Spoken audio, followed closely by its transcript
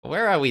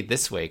Where are we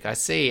this week? I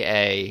see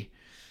a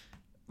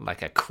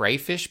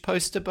crayfish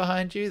poster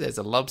behind you. There's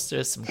a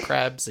lobster, some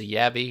crabs, a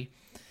yabby.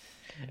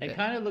 It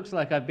kind of looks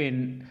like I've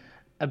been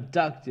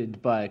abducted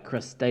by a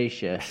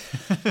crustacea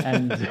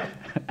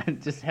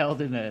and just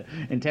held in an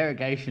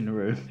interrogation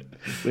room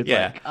with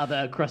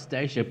other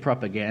crustacea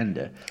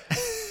propaganda.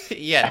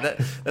 Yeah,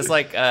 that's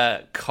like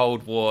a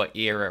Cold War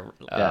era.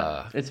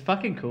 It's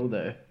fucking cool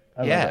though.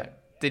 I love it.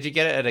 Did you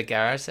get it at a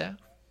garage sale?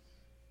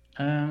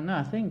 No,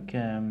 I think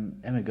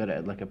Emma got it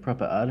at like a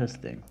proper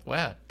artist thing.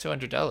 Wow,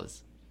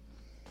 $200.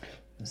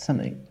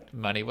 Something.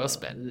 Money well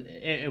spent.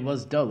 It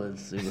was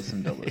dollars. It was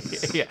some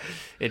dollars. Yeah,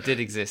 it did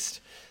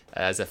exist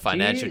as a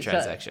financial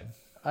transaction.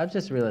 I've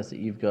just realised that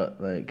you've got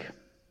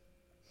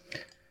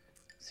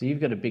so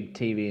you've got a big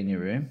TV in your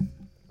room.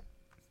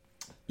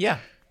 Yeah.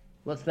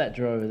 What's that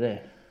drawer over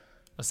there?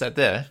 What's that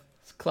there?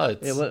 It's clothes.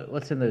 Yeah,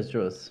 what's in those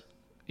drawers?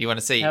 You want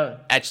to see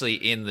actually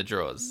in the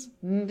drawers?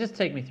 Just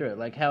take me through it.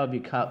 Like, how have you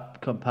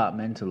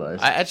compartmentalized?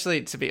 I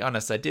actually, to be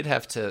honest, I did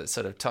have to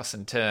sort of toss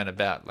and turn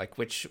about like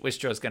which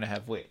drawer's going to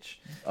have which.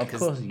 Of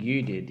course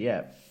you did,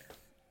 yeah.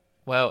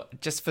 Well,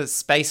 just for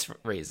space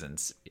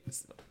reasons.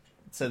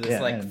 So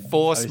there's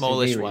four OCD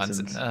smallish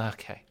reasons. ones.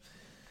 Okay.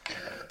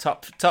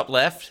 Top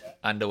left,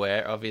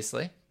 underwear,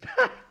 obviously.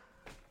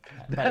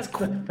 That's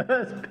the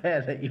first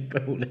pair that you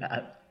pulled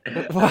out.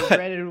 What? The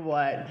red and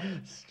white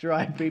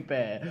stripy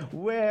pair.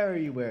 Where are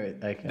you wearing?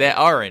 Okay. They're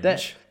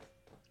orange.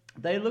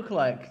 They look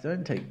like.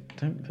 Don't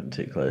come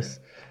too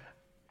close.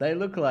 They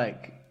look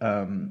like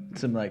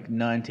some like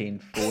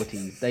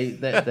 1940s.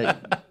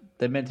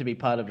 They're meant to be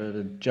part of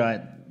a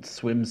giant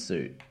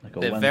swimsuit. Like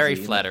They're very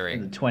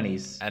flattering in the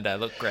 20s, and I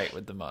look great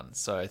with them on.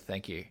 So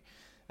thank you.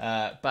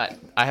 But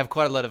I have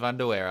quite a lot of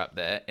underwear up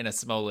there in a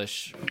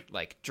smallish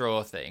like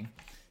drawer thing.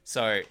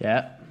 So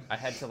I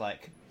had to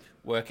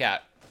work out.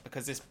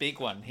 Because this big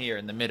one here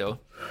in the middle,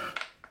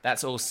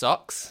 that's all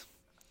socks.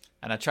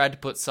 And I tried to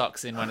put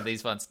socks in one of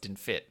these ones, didn't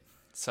fit.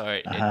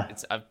 So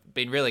I've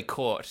been really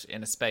caught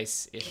in a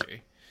space issue.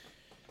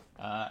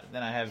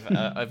 Then I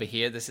have over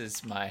here, this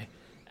is my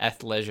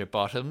athleisure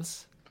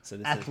bottoms. So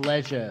this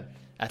athleisure.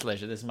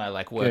 This is my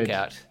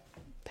workout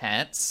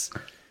pants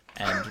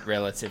and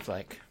relative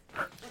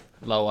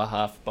lower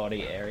half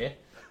body area.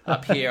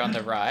 Up here on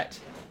the right,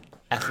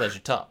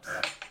 athleisure tops.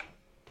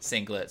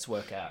 Singlets,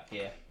 workout,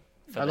 yeah.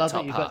 I love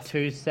that you've got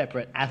two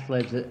separate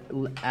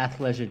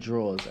athleisure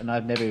drawers, and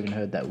I've never even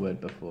heard that word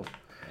before.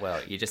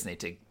 Well, you just need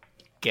to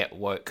get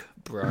woke,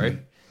 bro.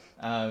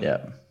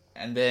 And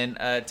then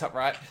top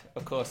right,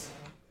 of course,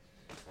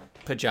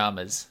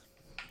 pajamas.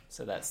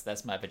 So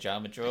that's my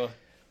pajama drawer.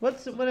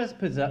 What does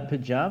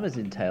pajamas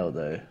entail,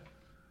 though?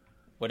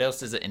 What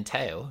else does it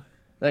entail?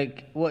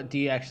 What do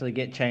you actually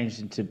get changed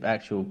into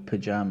actual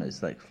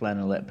pajamas, like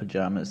flannelette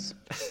pajamas?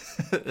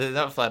 They're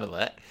not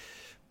flannelette.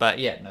 But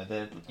yeah, no,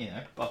 they're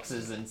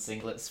boxers and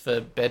singlets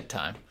for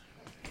bedtime.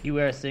 You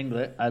wear a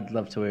singlet. I'd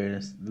love to wear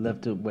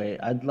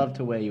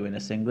you in a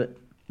singlet.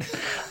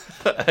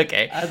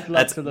 Okay,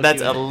 that's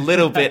a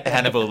little bit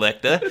Hannibal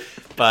Lecter,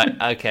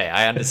 but okay,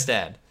 I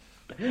understand.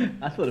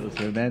 I thought it was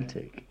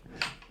romantic.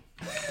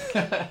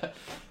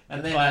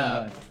 And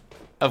then,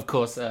 of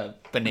course,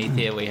 beneath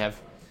here we have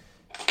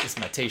this is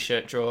my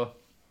t-shirt drawer.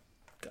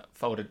 Got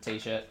folded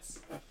t-shirts.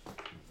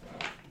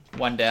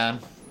 One down.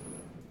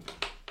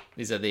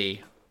 These are the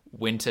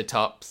winter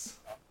tops,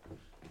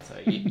 so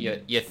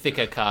your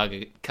thicker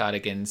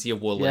cardigans, your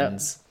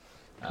woolens.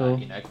 Yep.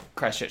 Cool.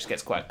 Christchurch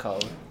gets quite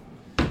cold.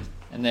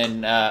 And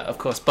then, of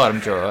course, bottom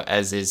drawer,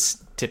 as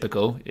is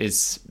typical,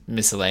 is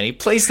miscellany.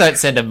 Please don't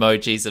send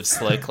emojis of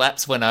slow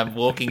claps when I'm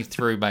walking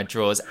through my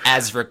drawers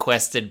as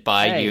requested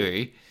by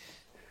you.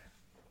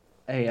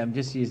 Hey, I'm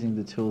just using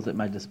the tools at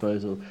my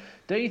disposal.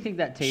 Don't you think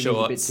that TV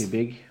Shorts. is a bit too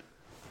big?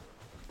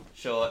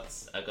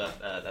 Shorts. I got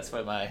that's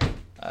where my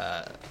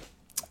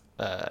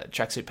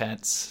tracksuit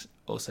pants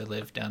also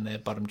live, down there,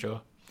 bottom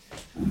drawer.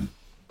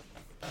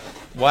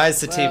 Why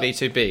is the TV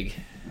too big?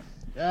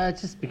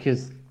 Just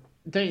because.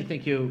 Don't you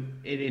think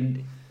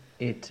it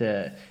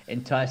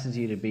entices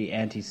you to be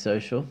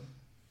antisocial?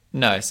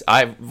 No,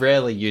 I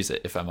rarely use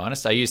it, if I'm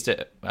honest. I used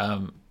it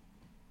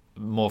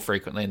more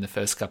frequently in the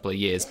first couple of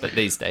years, but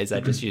these days I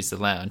just use the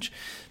lounge.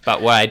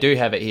 But why I do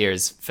have it here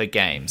is for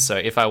games. So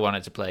if I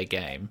wanted to play a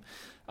game,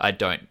 I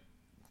don't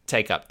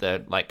take up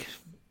the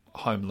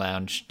home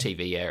lounge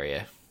TV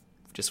area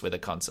just with a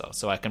console.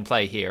 So I can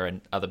play here and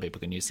other people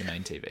can use the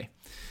main TV.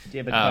 Do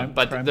you have a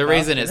but the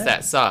reason it's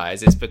that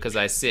size is because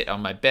I sit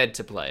on my bed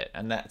to play it,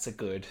 and that's a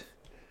good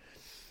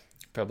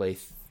probably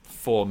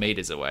 4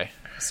 meters away.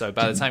 So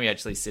by the time you're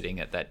actually sitting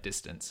at that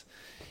distance,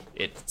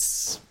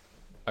 it's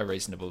a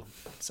reasonable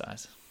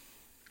size.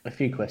 A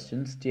few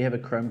questions. Do you have a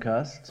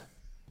Chromecast?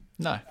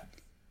 No,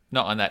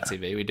 not on that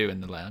TV. We do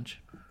in the lounge.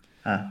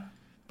 Ah.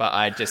 But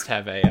I just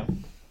have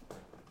an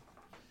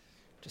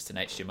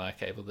HDMI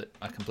cable that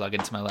I can plug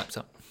into my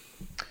laptop.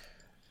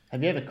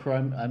 Have you ever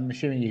I'm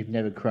assuming you've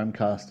never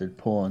Chromecasted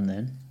porn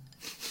then?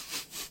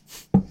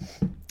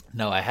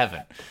 No, I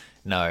haven't.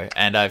 No,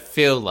 and I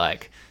feel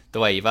like the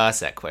way you've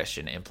asked that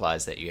question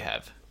implies that you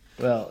have.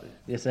 Well,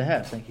 yes, I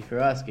have. Thank you for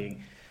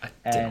asking.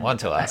 I didn't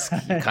want to ask.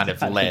 You kind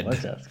of led.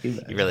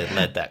 You really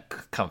led that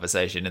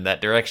conversation in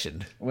that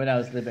direction. When I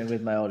was living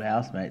with my old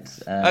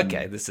housemates.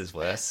 Okay, this is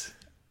worse.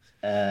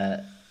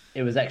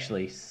 It was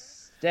actually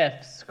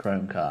Steph's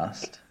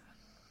Chromecast.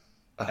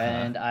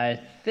 And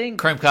I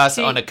think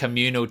Chromecast on a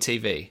communal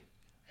TV.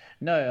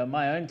 No, on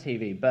my own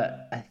TV.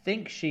 But I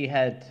think she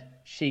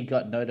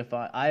got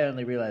notified. I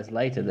only realized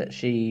later that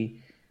she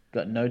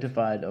got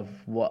notified of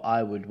what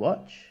I would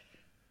watch.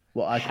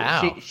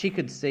 How? She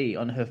could see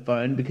on her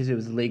phone because it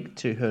was linked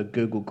to her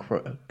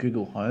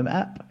Google Home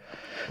app.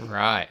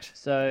 Right.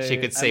 So she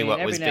could see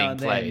what was being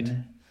played.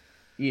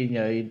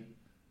 Then,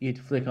 you'd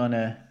flick on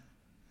a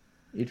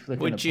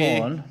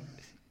porn.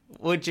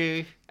 Would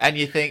you? And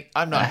you think,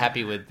 I'm not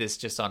happy with this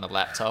just on a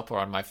laptop or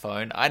on my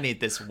phone. I need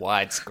this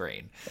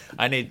widescreen.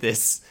 I need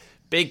this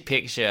big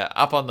picture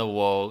up on the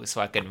wall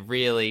so I can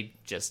really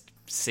just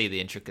see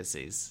the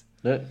intricacies.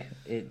 Look,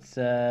 it's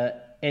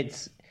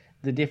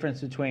the difference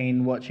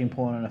between watching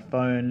porn on a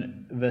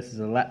phone versus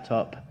a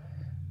laptop.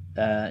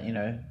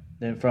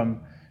 Then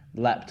from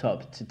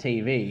laptop to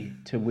TV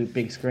to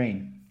big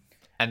screen.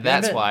 And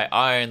that's why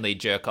I only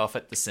jerk off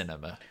at the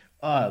cinema.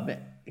 Oh,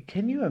 but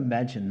can you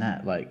imagine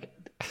that? Like,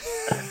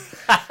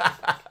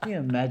 can you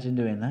imagine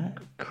doing that?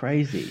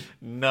 Crazy.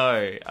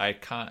 No, I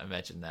can't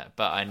imagine that.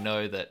 But I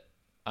know that,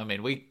 I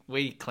mean,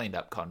 we cleaned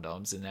up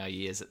condoms in our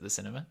years at the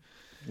cinema.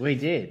 We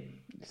did.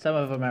 Some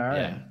of them are our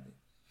own.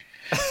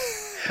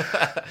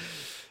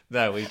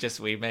 No,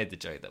 we made the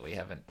joke that we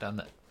haven't done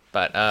that.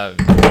 But,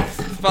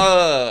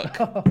 fuck.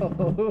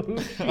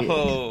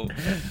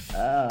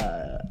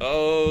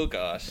 Oh,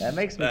 gosh. That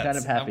makes me kind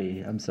of happy.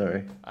 I'm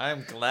sorry.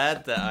 I'm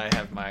glad that I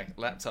have my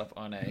laptop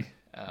on a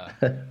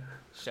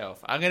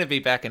shelf. I'm going to be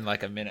back in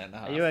like a minute and a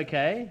half. Are you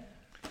okay?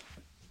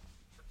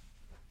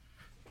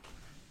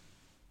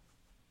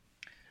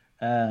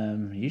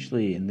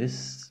 Usually in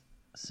this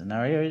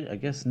scenario, I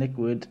guess Nick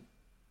would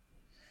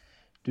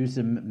do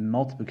some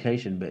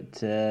multiplication,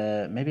 but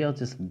maybe I'll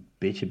just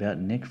bitch about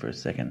Nick for a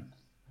second.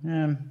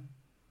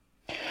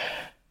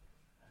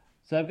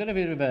 So I've got a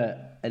bit of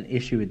an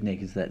issue with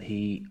Nick, is that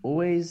he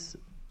always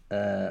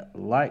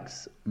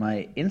likes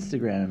my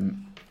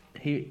Instagram.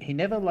 He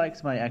never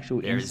likes my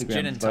actual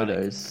Instagram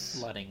photos.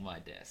 Flooding my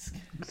desk.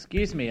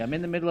 Excuse me, I'm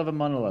in the middle of a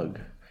monologue.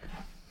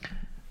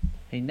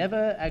 He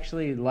never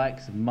actually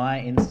likes my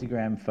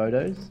Instagram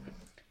photos,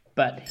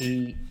 but what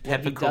he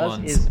does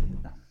is...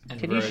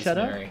 Can you shut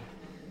up?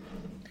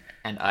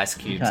 And ice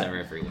cubes are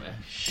everywhere.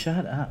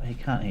 Shut up, he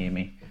can't hear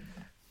me.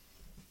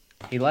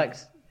 He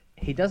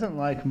doesn't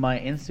like my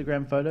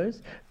Instagram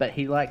photos, but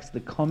he likes the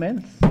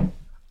comments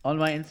on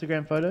my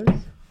Instagram photos,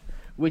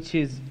 which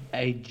is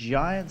a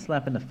giant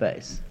slap in the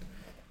face.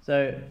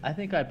 So I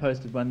think I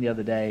posted one the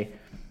other day,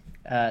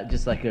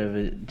 just a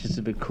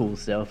bit cool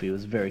selfie. It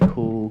was very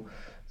cool. I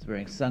was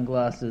wearing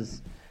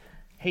sunglasses.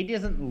 He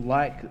doesn't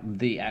like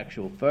the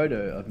actual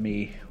photo of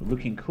me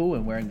looking cool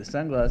and wearing the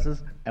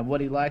sunglasses, and what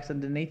he likes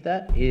underneath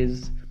that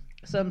is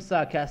some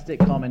sarcastic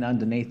comment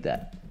underneath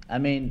that. I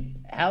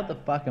mean, how the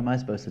fuck am I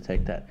supposed to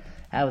take that?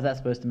 How is that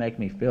supposed to make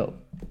me feel?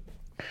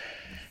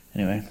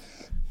 Anyway.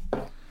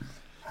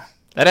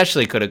 That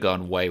actually could have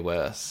gone way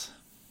worse.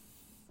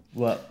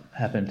 What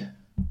happened?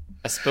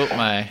 I spilt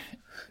my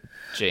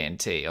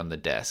G&T on the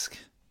desk,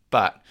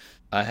 but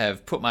I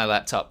have put my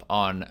laptop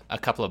on a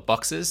couple of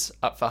boxes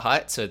up for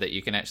height so that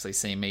you can actually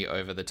see me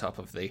over the top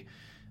of the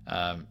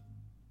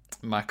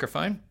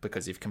microphone,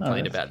 because you've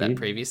complained about that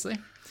previously.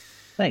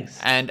 Thanks.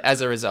 And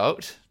as a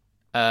result,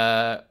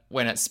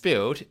 when it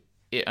spilled,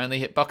 it only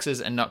hit boxes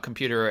and not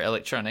computer or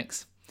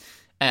electronics.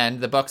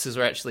 And the boxes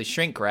were actually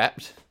shrink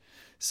wrapped,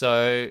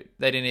 so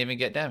they didn't even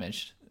get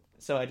damaged.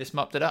 So I just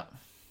mopped it up.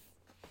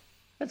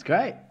 That's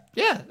great.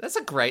 Yeah, that's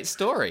a great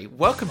story.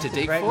 Welcome to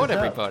Deep Ford,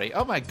 everybody.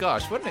 Oh my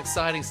gosh, what an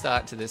exciting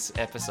start to this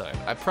episode.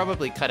 I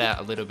probably cut out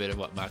a little bit of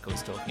what Michael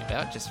was talking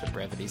about, just for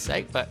brevity's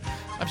sake, but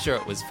I'm sure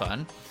it was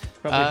fun.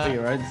 Probably for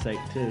your own sake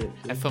too.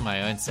 Actually. And for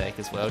my own sake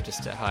as well,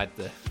 just to hide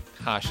the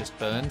harshest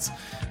burns.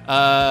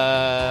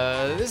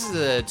 This is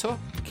a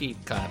talky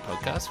kind of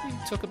podcast. We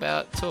talk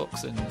about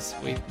talks, and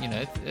we,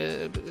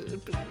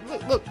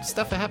 look,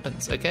 stuff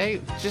happens,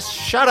 okay? Just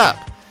shut up.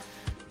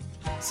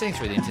 Seeing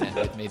through the internet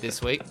with me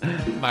this week,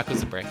 Michael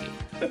Zabrecki.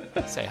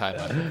 Say hi,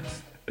 Michael.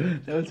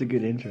 That was a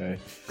good intro.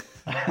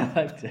 I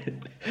liked it.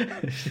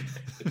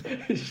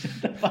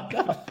 Shut the fuck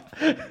up.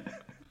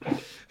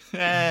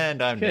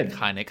 And I'm Nick.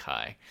 Hi, Nick.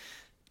 Hi.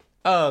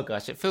 Oh,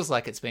 gosh, it feels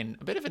like it's been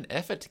a bit of an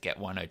effort to get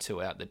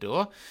 102 out the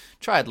door.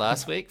 Tried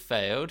last week,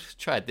 failed.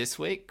 Tried this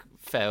week,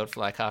 failed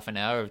for like half an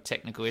hour of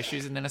technical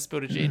issues, and then I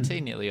spilled a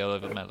G&T nearly all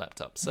over my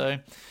laptop. So,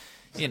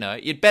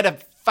 you'd better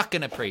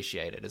fucking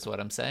appreciate it, is what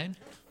I'm saying.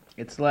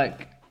 It's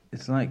like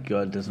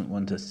God doesn't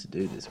want us to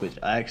do this, which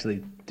I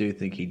actually do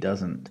think he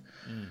doesn't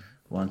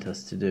want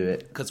us to do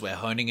it. Because we're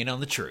honing in on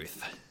the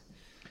truth.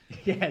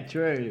 Yeah,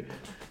 true.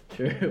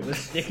 We're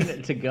sticking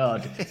it to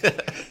God.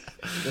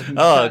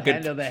 Good.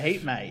 Handle the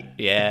heat, mate.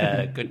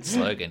 Yeah, good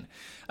slogan.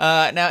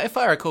 Now, if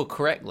I recall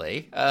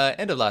correctly,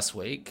 end of last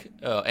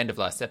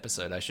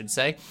episode, I should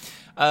say,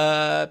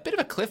 a bit of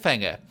a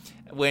cliffhanger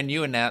when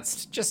you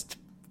announced just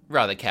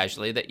rather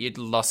casually that you'd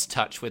lost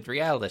touch with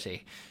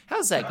reality.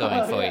 How's that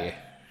going for you?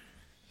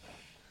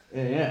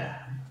 Yeah.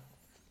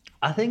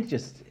 I think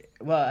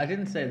I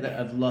didn't say that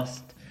I've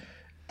lost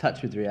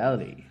touch with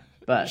reality,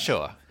 but...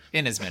 Sure,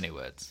 in as many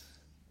words.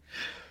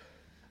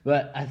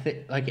 But I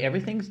think, like,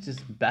 everything's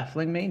just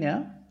baffling me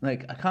now.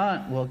 Like, I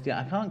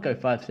can't go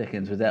 5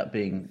 seconds without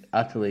being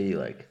utterly,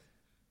 like,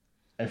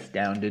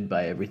 astounded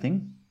by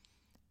everything.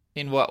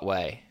 In what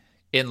way?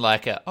 In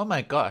like a, oh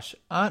my gosh,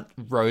 aren't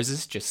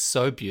roses just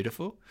so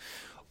beautiful?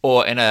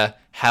 Or in a,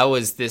 how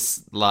is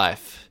this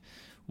life?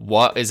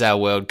 What is our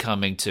world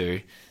coming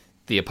to?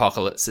 The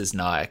apocalypse is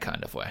nigh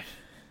kind of way.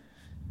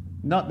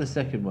 Not the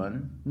second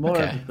one. More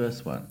of the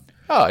first one.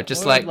 Oh,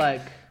 just like,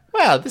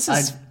 wow, this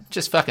is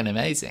just fucking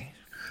amazing.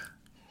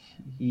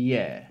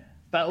 Yeah.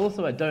 But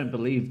also I don't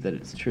believe that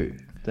it's true.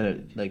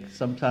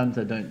 Sometimes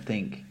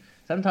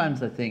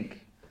I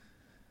think,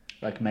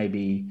 like,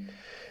 maybe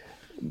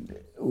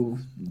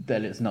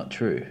that it's not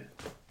true.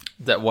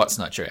 That what's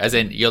not true? As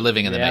in, you're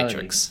living in reality. The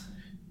Matrix.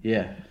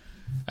 Yeah.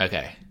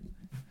 Okay.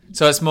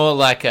 So it's more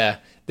like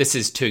this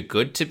is too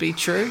good to be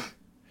true?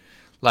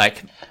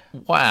 Like,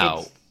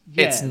 wow,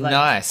 it's like,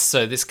 nice,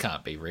 so this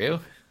can't be real.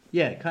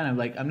 Yeah, kind of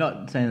like, I'm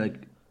not saying like,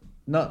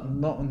 not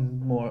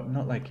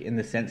like in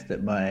the sense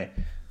that my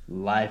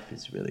life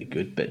is really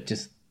good, but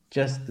just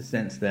the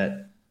sense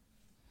that,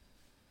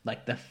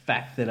 like, the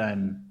fact that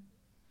I'm,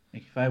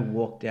 like, if I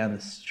walk down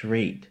the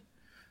street,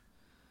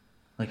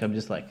 like, I'm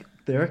just like,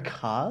 there are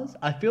cars?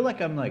 I feel like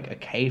I'm like a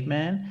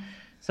caveman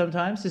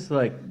sometimes, just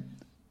like,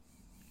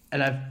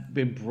 and I've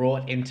been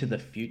brought into the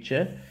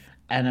future,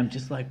 and I'm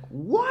just like,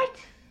 what?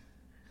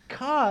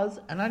 Cars?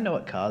 And I know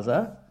what cars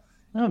are.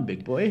 I'm a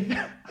big boy.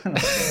 I know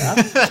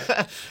what they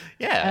are.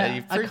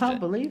 Yeah, I can't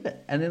believe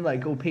it. And then,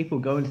 like, all people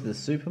go into the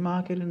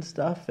supermarket and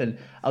stuff, and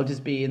I'll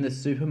just be in the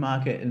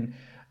supermarket,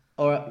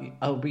 or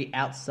I'll be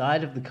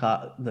outside of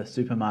the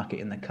supermarket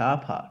in the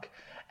car park,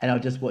 and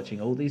I'm just watching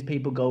all these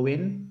people go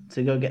in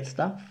to go get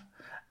stuff,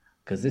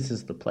 because this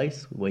is the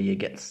place where you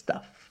get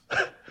stuff.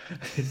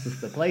 This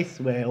is the place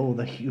where all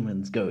the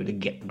humans go to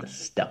get the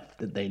stuff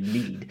that they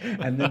need,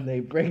 and then they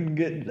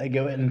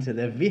go into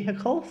their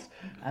vehicles,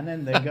 and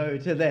then they go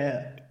to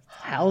their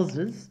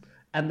houses,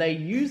 and they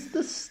use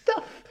the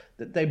stuff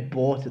that they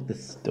bought at the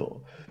store.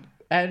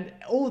 And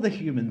all the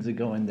humans are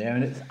going there,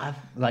 and I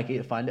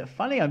find it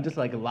funny. I'm just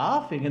like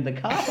laughing in the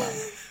car park,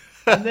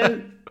 and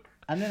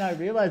then I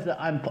realize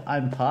that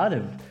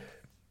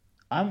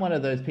I'm one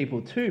of those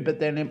people too, but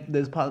then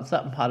there's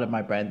certain part of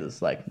my brain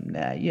that's like,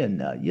 nah,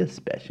 you're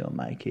special,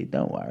 Mikey.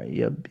 Don't worry.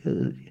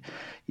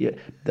 You're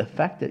the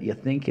fact that you're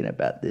thinking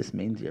about this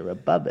means you're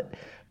above it.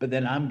 But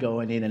then I'm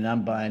going in and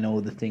I'm buying all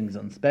the things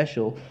on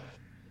special,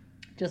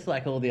 just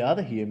like all the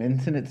other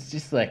humans, and it's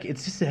just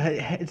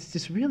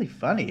really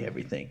funny,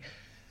 everything.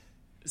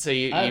 So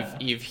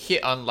you've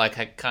hit on like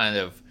a kind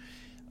of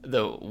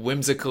the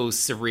whimsical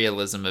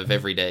surrealism of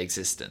everyday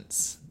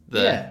existence.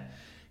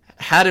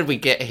 How did we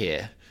get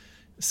here?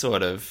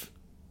 Sort of,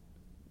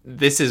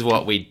 this is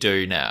what we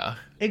do now.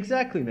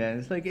 Exactly, man.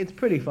 It's like, it's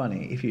pretty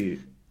funny if you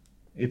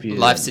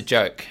life's a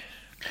joke.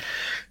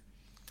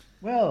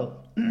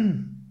 Well,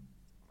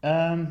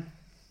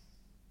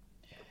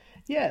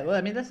 yeah, well,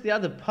 I mean, that's the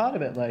other part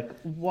of it. Like,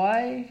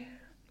 why,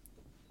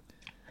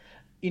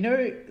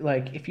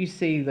 like, if you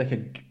see like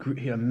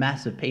a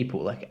mass of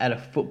people, like at a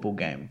football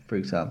game, for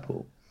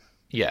example.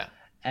 Yeah.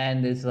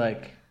 And there's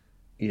like,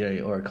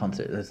 or a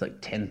concert, there's like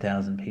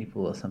 10,000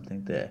 people or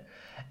something there.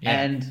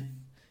 Yeah. And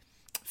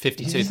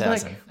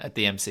 52,000 at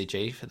the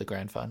MCG for the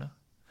grand final.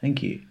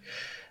 Thank you.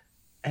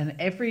 And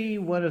every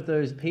one of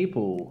those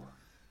people,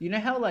 you know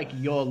how like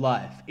your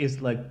life is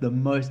like the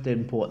most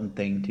important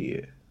thing to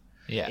you.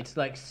 Yeah. It's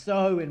like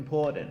so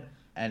important.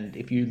 And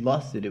if you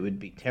lost it, it would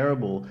be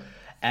terrible.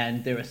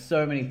 And there are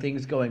so many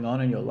things going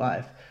on in your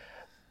life.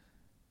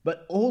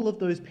 But all of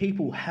those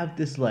people have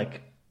this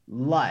like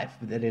life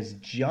that is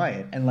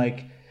giant, and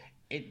like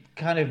it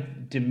kind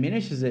of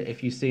diminishes it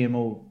if you see them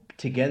all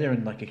together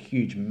in like a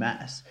huge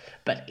mass.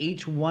 But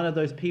each one of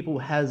those people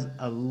has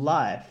a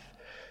life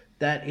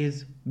that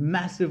is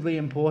massively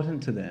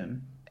important to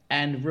them,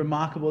 and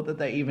remarkable that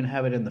they even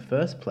have it in the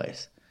first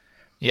place.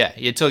 Yeah,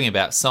 you're talking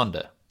about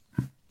Sonder.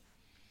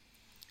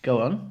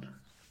 Go on.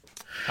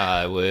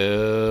 I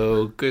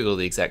will Google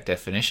the exact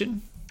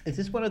definition. Is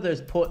this one of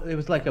those it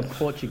was like a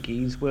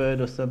Portuguese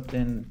word or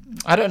something?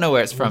 I don't know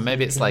where it's from.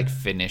 Maybe it's like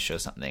Finnish or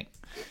something.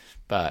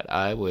 But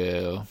I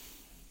will.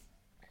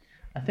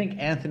 I think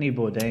Anthony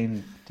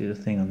Bourdain did a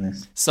thing on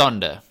this.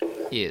 Sonder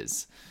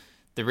is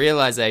the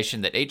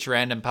realization that each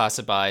random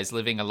passerby is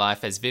living a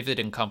life as vivid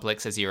and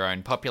complex as your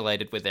own,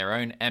 populated with their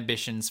own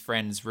ambitions,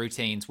 friends,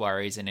 routines,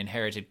 worries, and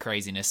inherited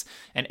craziness.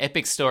 An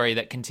epic story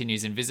that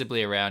continues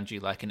invisibly around you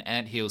like an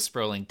anthill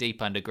sprawling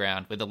deep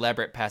underground, with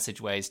elaborate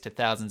passageways to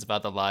thousands of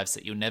other lives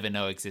that you'll never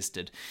know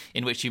existed,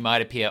 in which you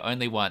might appear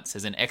only once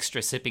as an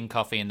extra sipping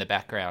coffee in the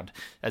background,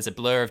 as a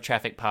blur of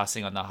traffic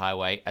passing on the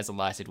highway, as a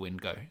lighted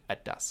window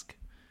at dusk.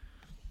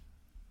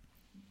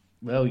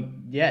 Well,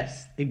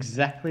 yes,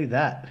 exactly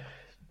that.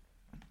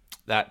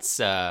 That's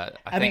I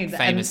think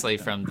famously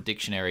from the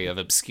Dictionary of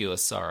Obscure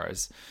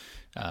Sorrows.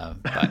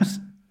 But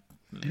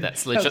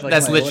that's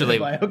literally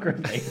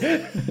biography.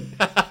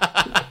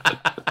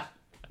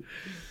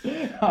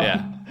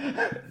 Yeah.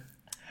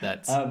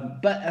 That's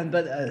but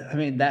I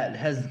mean that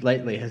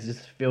has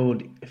just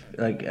filled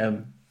like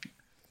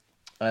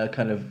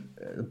kind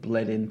of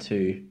bled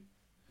into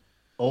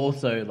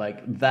also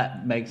like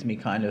that makes me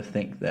kind of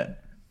think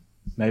that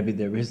maybe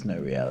there is no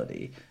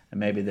reality and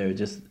maybe there are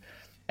just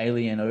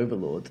alien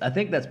overlords. I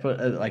think that's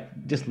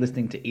like just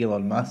listening to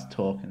Elon Musk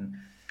talk, and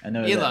I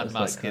know Elon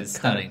Musk is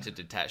starting to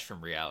detach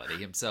from reality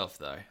himself,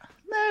 though.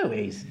 No,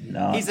 he's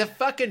not. He's a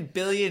fucking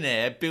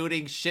billionaire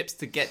building ships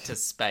to get to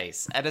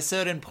space. At a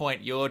certain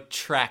point, your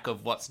track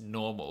of what's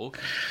normal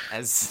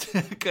is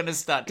going to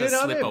start to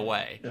slip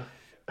away.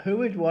 Who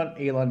would want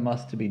Elon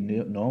Musk to be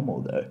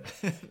normal, though?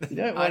 You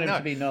don't want him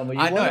to be normal. You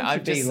want him to I'm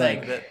be just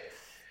saying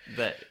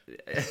that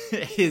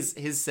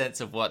his sense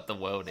of what the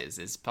world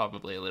is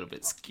probably a little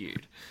bit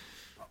skewed.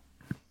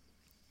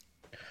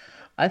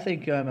 I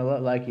think I'm a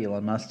lot like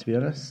Elon Musk, to be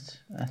honest.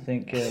 I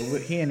think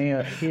he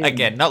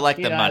again, not like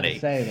the money.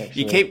 Same,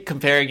 you keep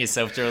comparing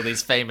yourself to all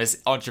these famous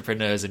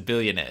entrepreneurs and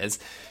billionaires,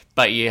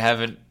 but you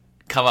haven't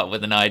come up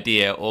with an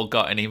idea or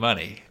got any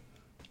money.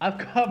 I've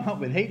come up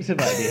with heaps of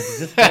ideas. I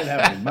just don't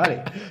have any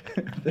money.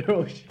 They're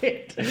all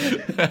shit.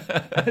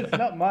 It's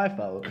not my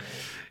fault.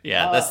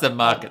 Yeah, that's the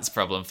market's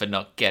problem for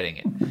not getting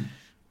it.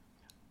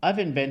 I've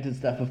invented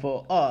stuff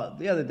before. Oh,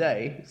 the other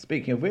day,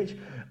 speaking of which,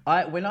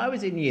 when I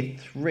was in year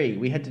 3,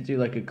 we had to do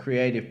like a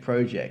creative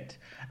project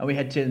and we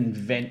had to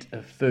invent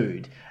a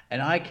food.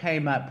 And I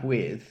came up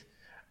with,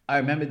 I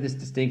remember this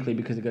distinctly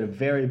because I got a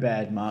very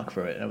bad mark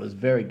for it and I was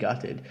very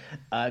gutted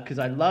because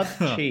I loved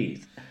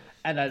cheese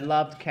and I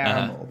loved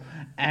caramel.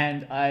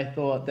 And I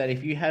thought that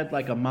if you had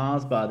like a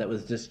Mars bar that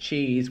was just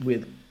cheese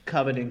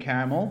covered in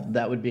caramel,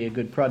 that would be a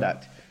good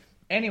product.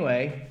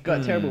 Anyway,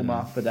 got a terrible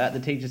mark for that. The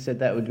teacher said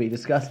that would be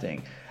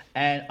disgusting.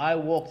 And I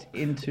walked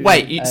into...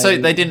 Wait, so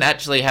they didn't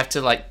actually have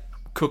to, like,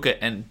 cook it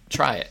and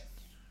try it?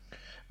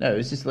 No, it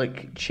was just,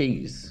 like,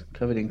 cheese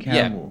covered in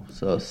caramel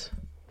sauce.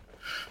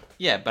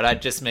 Yeah, but I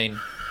just mean,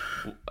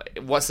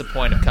 what's the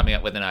point of coming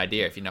up with an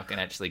idea if you're not going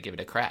to actually give it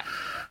a crack?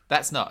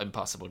 That's not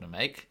impossible to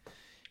make.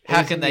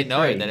 How can they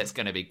know that it's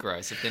going to be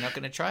gross if they're not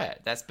going to try it?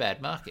 That's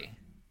bad marking.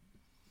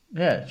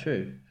 Yeah,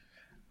 true.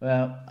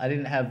 Well, I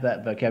didn't have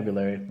that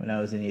vocabulary when I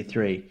was in year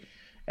 3.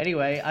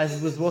 Anyway, I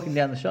was walking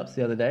down the shops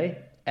the other day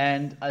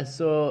and I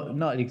saw,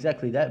 not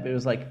exactly that, but it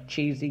was like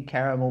cheesy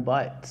caramel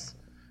bites.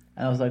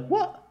 And I was like,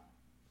 what?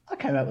 I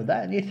came up with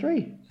that in year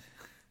 3.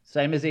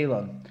 Same as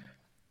Elon.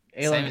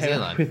 Elon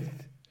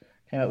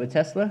came up with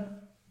Tesla.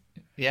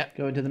 Yeah.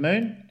 Going to the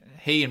moon.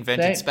 He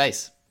invented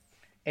space.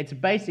 It's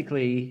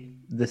basically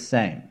the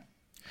same.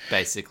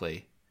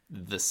 Basically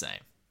the same.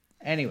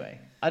 Anyway,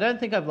 I don't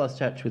think I've lost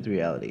touch with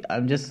reality.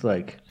 I'm just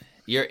like...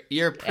 You're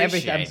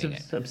appreciating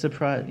it. I'm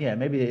surprised. Yeah,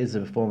 maybe it is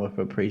a form of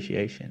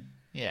appreciation.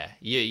 Yeah,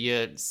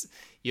 you're.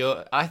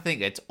 I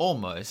think it's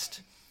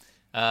almost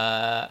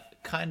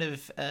kind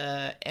of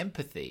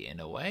empathy in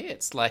a way.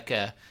 It's like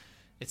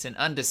it's an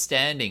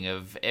understanding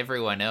of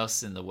everyone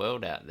else in the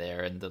world out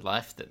there and the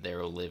life that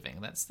they're all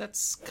living.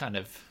 That's kind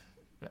of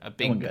a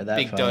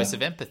big dose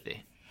of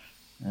empathy.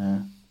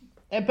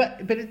 But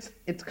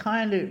it's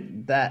kind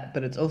of that,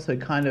 but it's also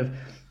kind of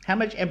how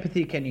much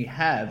empathy can you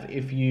have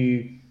if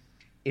you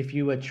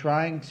are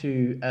trying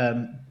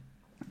to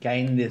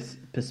gain this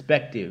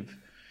perspective.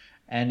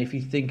 And if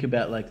you think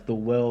about like the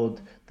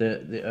world,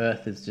 the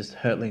Earth is just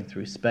hurtling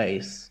through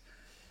space,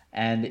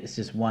 and it's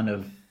just one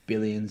of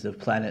billions of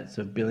planets,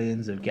 of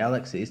billions of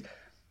galaxies.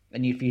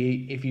 And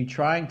if you're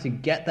trying to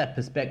get that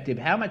perspective,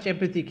 how much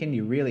empathy can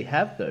you really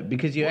have though?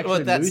 Because you're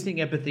actually losing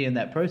empathy in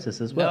that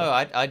process as well. No,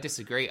 I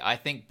disagree. I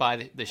think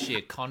by the sheer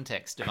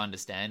context of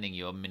understanding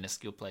your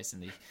minuscule place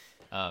in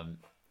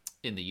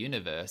the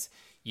universe,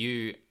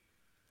 you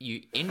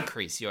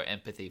increase your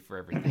empathy for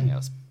everything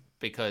else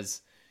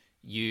because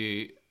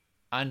you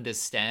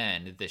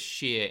understand the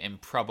sheer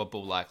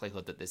improbable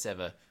likelihood that this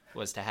ever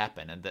was to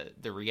happen and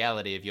the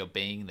reality of your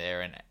being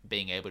there and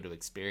being able to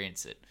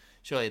experience it.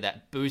 Surely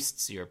that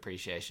boosts your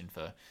appreciation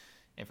for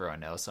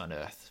everyone else on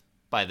Earth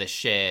by an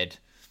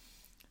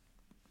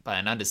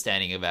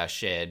understanding of our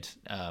shared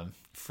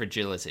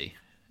fragility.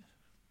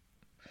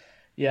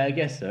 Yeah, I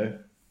guess so.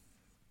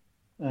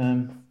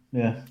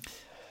 Yeah.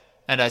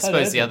 And I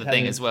suppose the other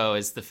thing as well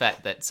is the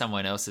fact that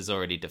someone else has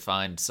already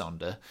defined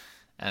Sonder,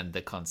 and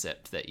the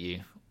concept that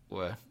you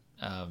were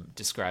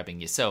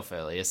describing yourself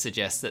earlier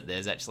suggests that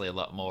there's actually a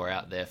lot more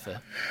out there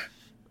for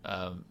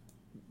a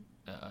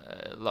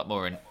lot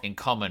more in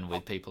common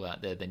with people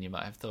out there than you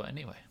might have thought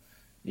anyway.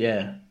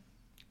 Yeah.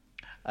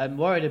 I'm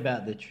worried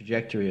about the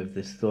trajectory of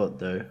this thought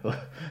though.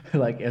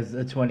 Like as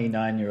a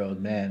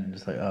 29-year-old man, I'm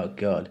just like, oh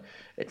God,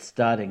 it's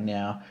starting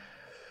now.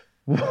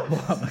 What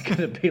am I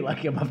going to be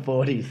like in my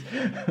 40s?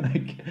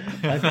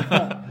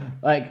 Yeah.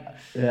 Like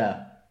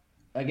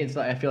it's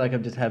like I feel like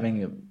I'm just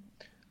having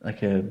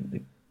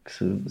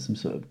some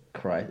sort of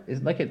crisis.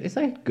 It's like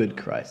a good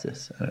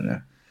crisis. I don't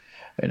know.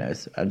 Who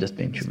knows? I'm just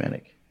being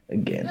dramatic.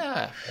 again.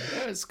 Yeah,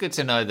 it's good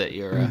to know that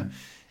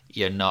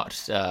you're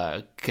not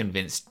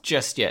convinced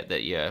just yet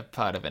that you're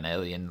part of an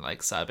alien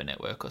like cyber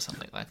network or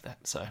something like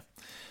that. So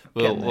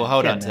we'll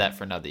hold on to that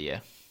for another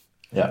year.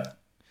 Yeah.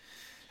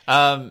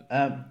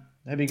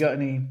 Have you got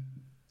any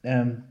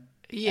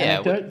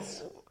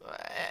anecdotes?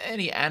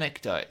 Any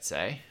anecdotes,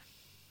 eh?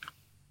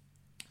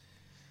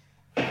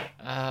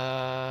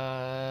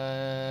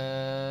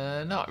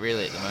 Not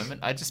really at the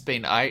moment.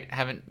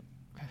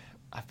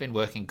 I've been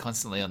working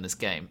constantly on this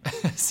game,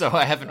 so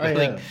I haven't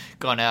really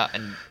gone out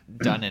and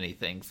done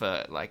anything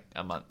for like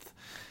a month.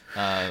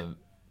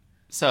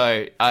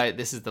 So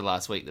this is the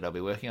last week that I'll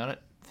be working on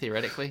it,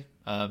 theoretically.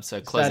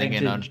 So closing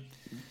in on...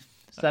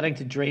 Starting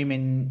to dream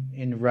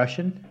in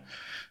Russian?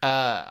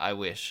 I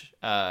wish.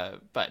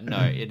 But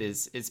no,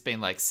 it's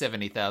been like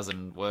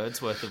 70,000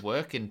 words worth of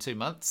work in 2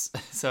 months.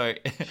 So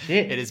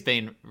it has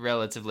been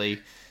relatively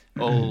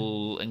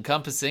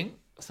all-encompassing.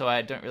 So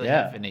I don't really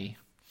have any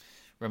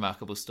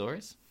remarkable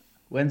stories.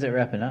 When's it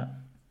wrapping up?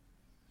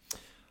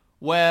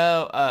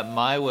 Well,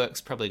 my work's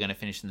probably going to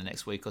finish in the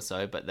next week or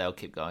so, but they'll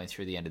keep going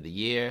through the end of the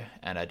year,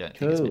 and I don't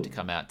think it's meant to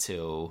come out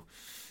till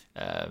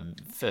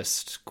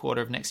first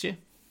quarter of next year.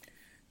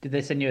 Did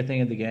they send you a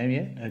thing of the game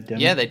yet?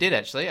 Yeah, they did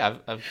actually.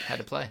 I've had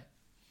to play.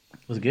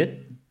 Was it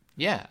good?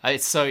 Yeah,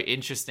 it's so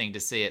interesting to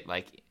see it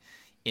like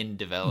in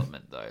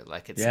development though.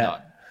 Like it's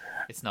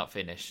not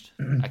finished.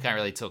 I can't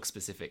really talk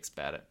specifics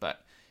about it,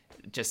 but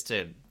just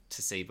to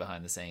see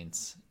behind the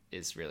scenes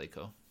is really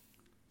cool.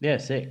 Yeah,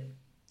 sick.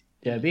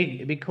 Yeah,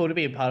 it'd be cool to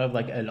be a part of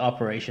like an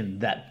operation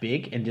that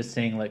big and just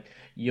seeing like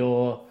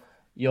your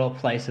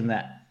place in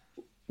that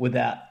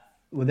without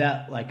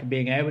like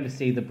being able to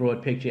see the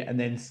broad picture and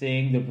then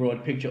seeing the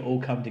broad picture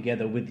all come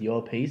together with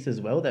your piece as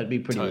well. That'd be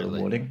pretty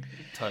rewarding.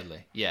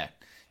 Totally. Yeah.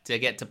 To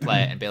get to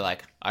play it and be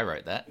like, I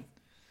wrote that.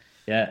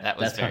 Yeah. That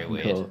was very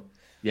weird. Cool.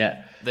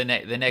 Yeah. The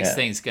next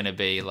thing's going to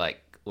be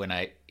like when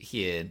I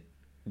hear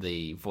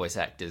the voice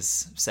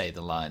actors say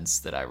the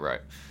lines that I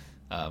wrote,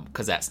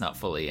 because that's not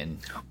fully in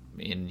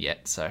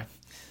yet. So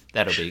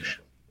that'll be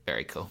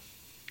very cool.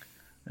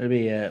 It'll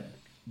be a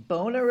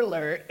boner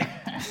alert.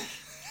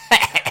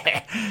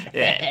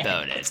 Yeah,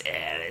 bonus.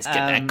 Yeah, let's get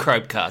that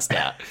Chromecast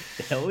out.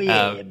 Oh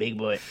yeah, big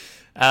boy.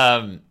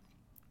 So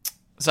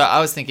I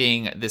was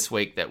thinking this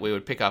week that we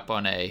would pick up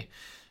on a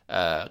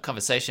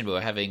conversation we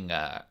were having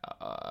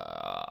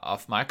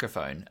off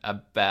microphone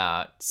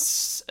about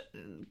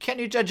can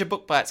you judge a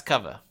book by its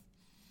cover?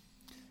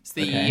 It's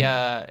the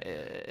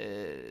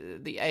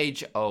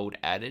age-old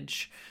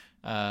adage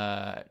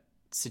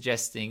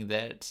suggesting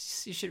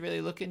that you should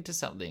really look into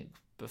something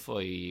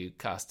before you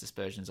cast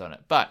aspersions on it.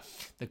 But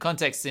the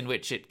context in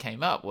which it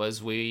came up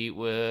was we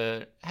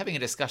were having a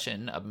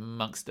discussion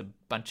amongst a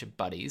bunch of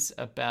buddies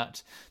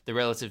about the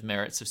relative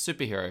merits of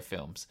superhero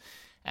films.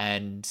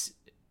 And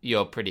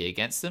you're pretty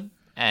against them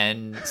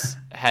and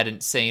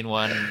hadn't seen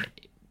one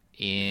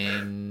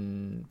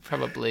in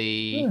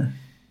probably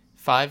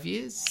 5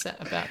 years. Is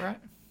that about right?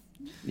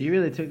 You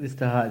really took this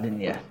to heart, didn't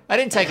you? I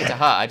didn't take it to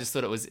heart. I just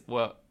thought it was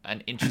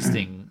an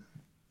interesting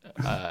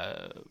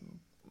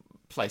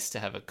place to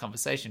have a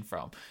conversation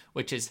from,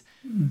 which is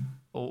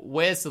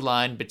where's the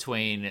line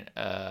between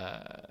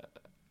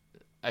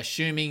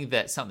assuming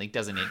that something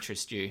doesn't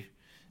interest you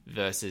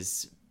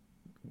versus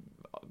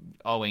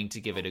owing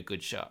to give it a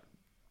good shot?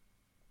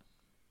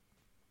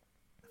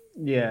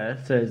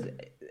 Yeah, so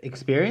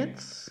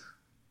experience,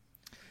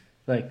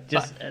 like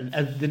just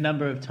as the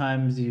number of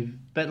times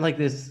but like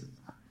this,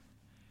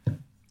 I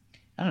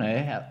don't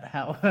know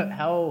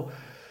how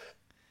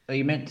are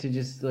you meant to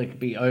just like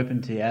be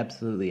open to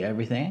absolutely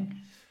everything?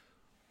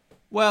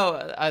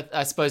 Well,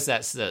 I suppose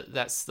that's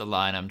the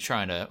line I'm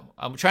trying to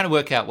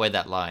work out where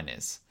that line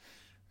is,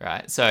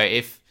 right? So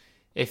if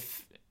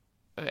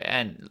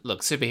and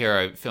look,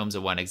 superhero films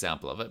are one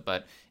example of it,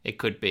 but it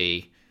could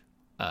be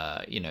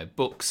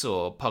books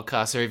or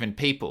podcasts or even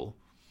people.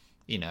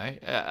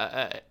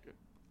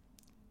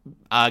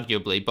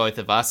 Arguably, both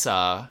of us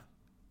are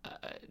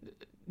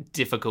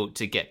difficult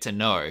to get to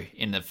know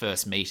in the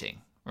first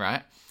meeting,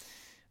 right?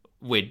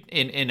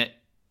 In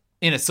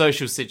a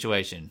social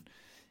situation,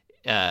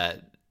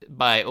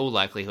 by all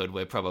likelihood,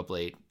 we're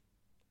probably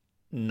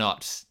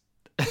not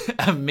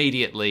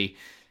immediately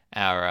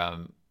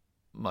our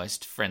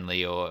most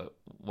friendly or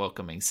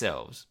welcoming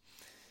selves.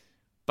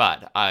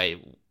 But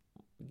I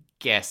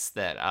guess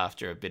that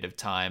after a bit of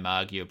time,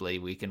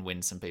 arguably, we can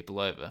win some people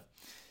over.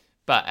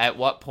 But at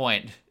what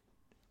point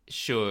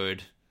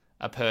should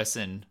a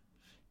person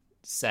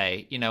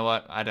say, you know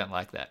what, I don't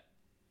like that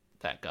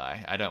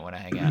guy, I don't want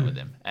to hang out with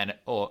him,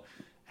 or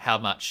how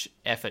much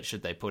effort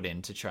should they put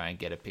in to try and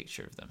get a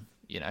picture of them?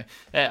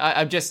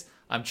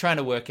 I'm trying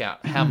to work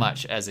out how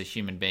much as a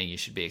human being you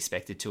should be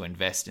expected to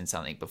invest in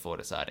something before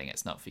deciding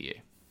it's not for you.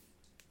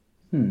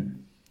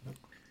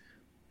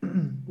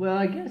 Well,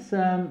 I guess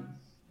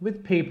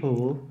with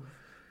people,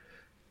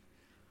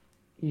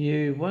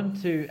 you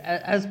want to,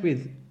 as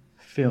with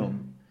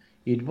film,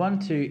 you'd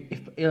want to,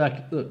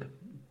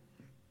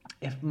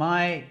 if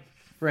my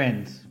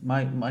friends,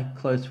 my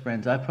close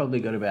friends, I've probably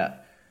got about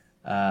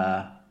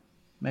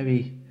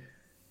maybe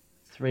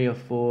 3 or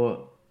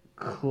 4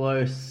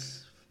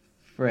 close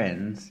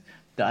friends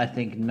that I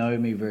think know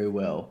me very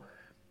well,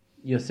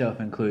 yourself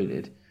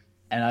included.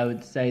 And I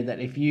would say that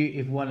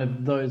if one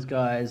of those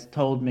guys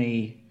told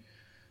me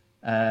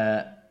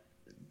that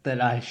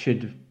I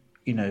should,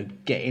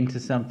 get into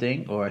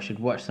something, or I should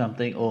watch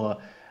something, or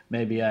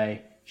maybe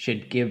I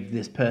should give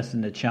this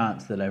person a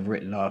chance that I've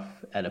written off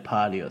at a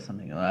party or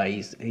something.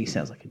 He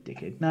sounds like a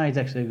dickhead. No, he's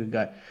actually a good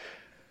guy.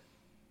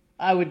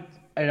 I would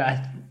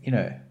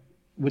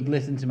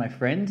listen to my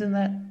friends in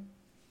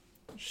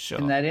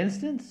that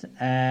instance.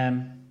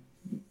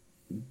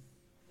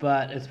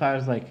 But as far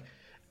as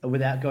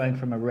without going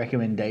from a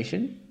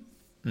recommendation,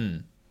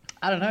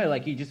 I don't know.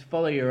 You just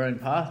follow your own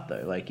path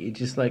though.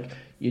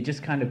 You're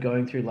just kind of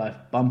going through life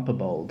bumper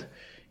bold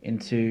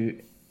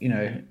into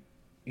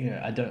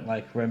I don't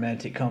like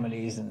romantic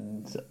comedies,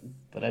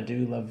 but I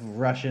do love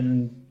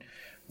Russian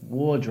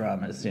war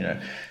dramas.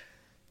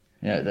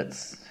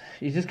 That's,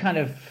 you're just kind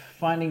of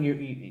finding your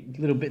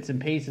little bits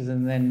and pieces,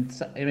 and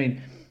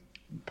then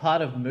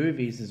part of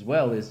movies as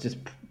well is just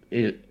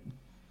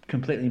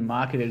completely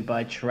marketed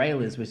by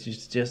trailers, which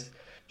is just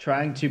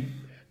trying to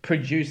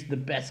produce the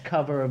best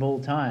cover of all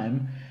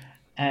time.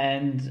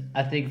 And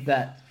I think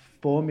that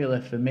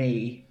formula for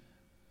me,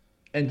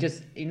 and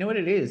just, what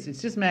it is?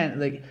 It's just, man,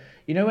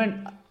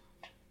 when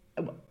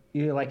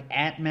you're like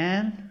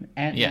Ant-Man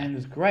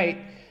was great.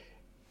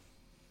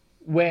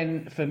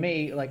 When, for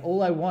me,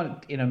 all I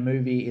want in a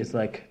movie is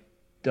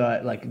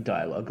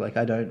dialogue.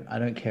 I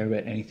don't care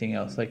about anything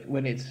else.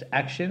 When it's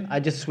action, I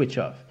just switch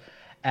off,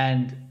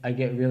 and I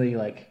get really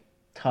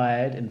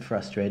tired and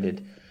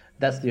frustrated.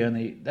 That's the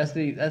only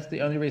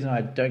reason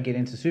I don't get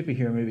into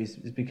superhero movies,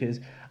 is because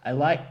I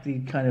like the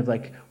kind of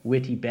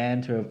witty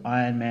banter of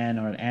Iron Man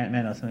or an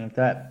Ant-Man or something like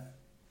that.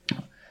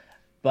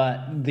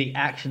 But the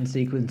action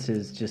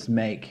sequences just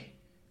make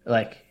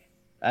I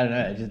don't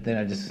know.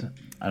 They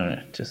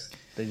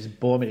just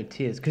bore me to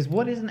tears. Because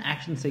what is an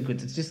action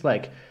sequence? It's just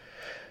like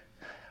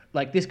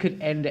this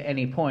could end at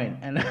any point,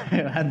 and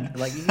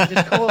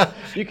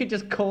you could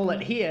just call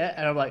it here,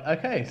 and I'm like,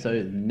 okay,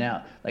 so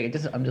now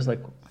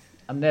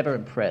I'm never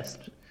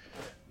impressed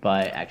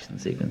by action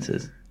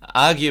sequences.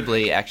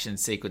 Arguably, action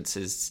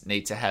sequences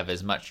need to have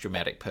as much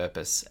dramatic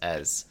purpose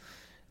as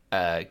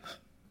a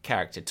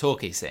character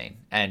talkie scene,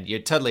 and you're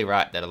totally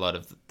right that a lot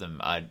of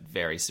them are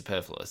very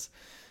superfluous.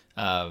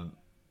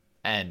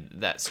 And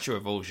that's true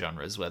of all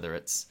genres, whether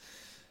it's,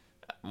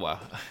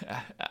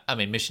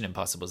 Mission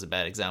Impossible is a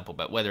bad example,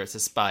 but whether it's a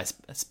spy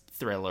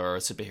thriller or a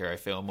superhero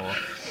film or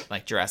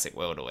Jurassic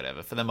World or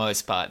whatever, for the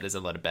most part, there's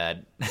a lot of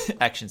bad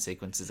action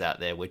sequences out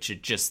there which are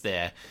just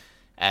there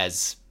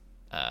as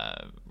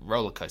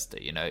roller coaster,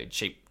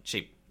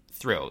 cheap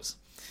thrills.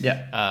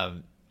 Yeah.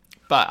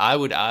 But I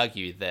would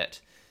argue that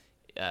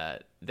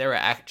there are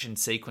action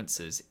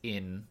sequences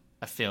in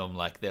a film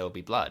like There Will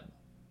Be Blood.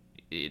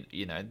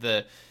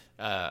 The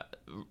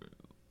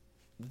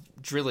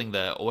drilling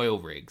the oil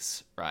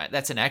rigs, right?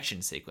 That's an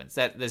action sequence.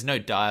 That there's no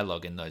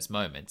dialogue in those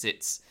moments.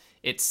 It's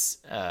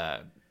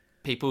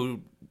people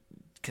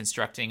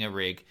constructing a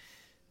rig.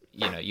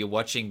 You're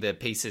watching the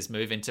pieces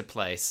move into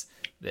place.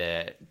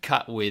 They're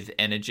cut with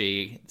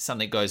energy.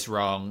 Something goes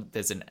wrong.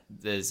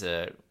 There's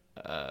a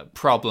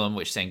problem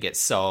which then gets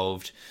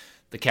solved.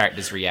 The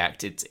characters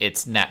react.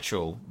 It's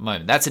natural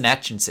moment. That's an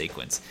action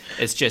sequence.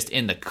 It's just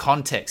in the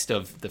context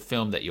of the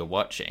film that you're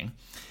watching,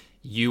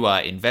 you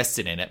are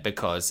invested in it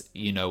because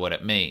you know what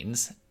it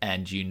means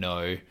and you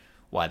know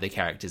why the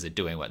characters are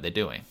doing what they're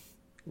doing.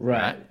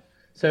 Right?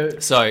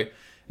 So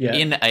yeah.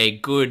 In a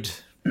good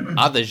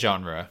other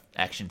genre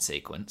action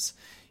sequence,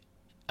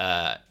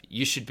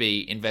 you should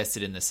be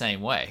invested in the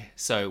same way.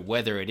 So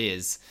whether it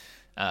is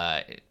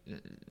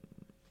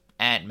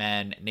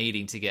Ant-Man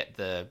needing to get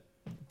the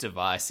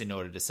device in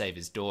order to save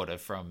his daughter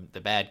from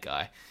the bad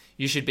guy,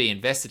 you should be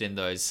invested in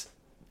those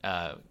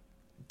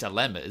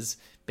dilemmas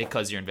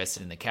because you're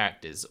invested in the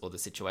characters or the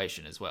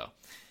situation as well.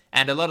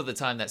 And a lot of the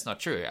time that's not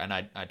true, and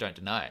I don't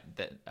deny it.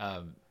 That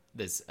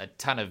there's a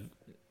ton of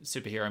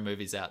superhero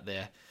movies out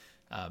there,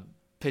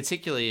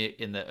 particularly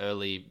in the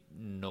early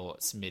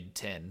noughts,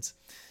 mid-tens,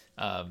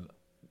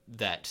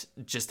 that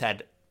just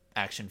had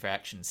action for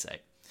action's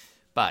sake.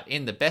 But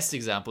in the best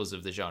examples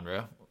of the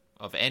genre,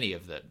 of any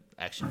of the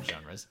action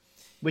genres...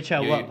 Which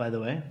are what, by the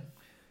way?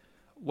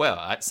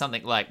 Well,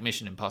 something like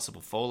Mission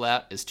Impossible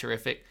Fallout is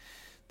terrific.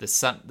 The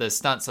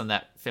stunts on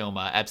that film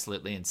are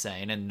absolutely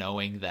insane, and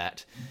knowing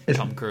that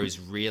Tom Cruise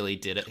really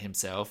did it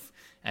himself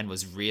and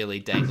was really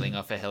dangling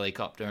off a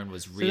helicopter and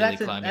was really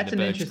climbing the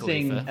Burj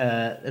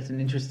Khalifa. That's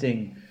an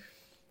interesting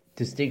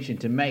distinction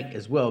to make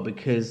as well,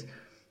 because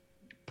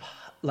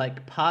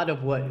part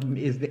of what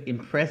is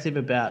impressive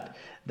about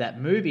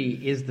that movie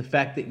is the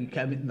fact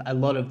that a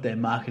lot of their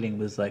marketing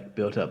was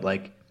built up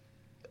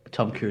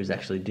Tom Cruise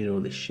actually did all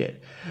this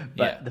shit.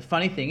 But the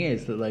funny thing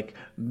is that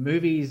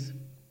movies,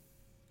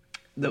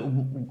 that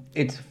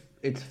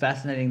it's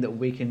fascinating that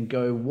we can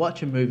go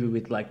watch a movie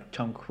with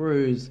Tom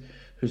Cruise,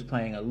 who's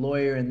playing a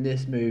lawyer in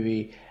this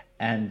movie,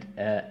 and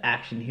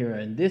action hero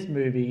in this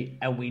movie,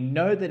 and we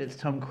know that it's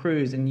Tom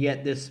Cruise, and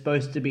yet there's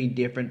supposed to be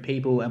different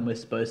people, and we're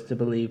supposed to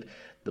believe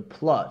the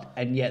plot,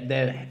 and yet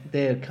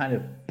they're kind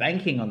of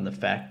banking on the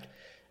fact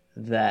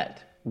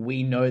that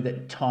we know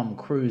that Tom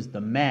Cruise, the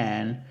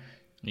man,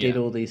 did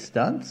all these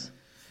stunts,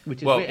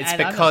 which is weird. It's and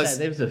because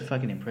it was a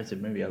fucking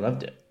impressive movie. I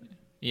loved it.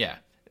 Yeah,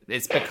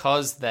 it's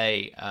because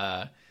they're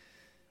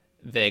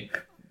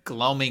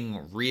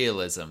glomming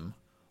realism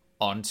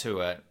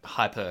onto a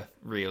hyper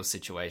real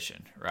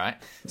situation, right?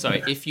 So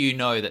if you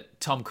know that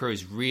Tom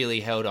Cruise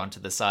really held onto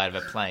the side of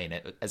a plane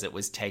as it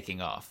was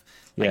taking off,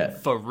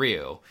 for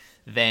real,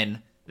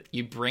 then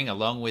you bring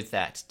along with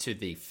that to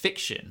the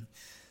fiction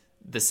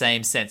the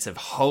same sense of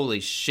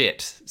holy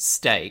shit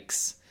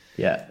stakes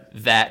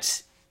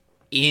that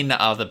in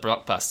other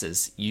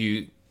blockbusters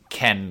you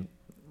can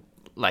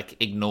like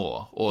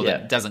ignore, or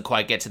that doesn't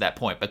quite get to that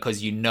point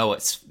because you know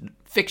it's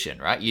fiction,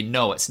 right? You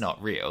know it's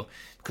not real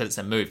because it's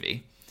a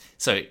movie.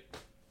 So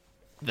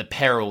the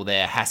peril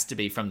there has to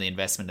be from the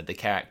investment of the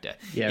character.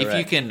 If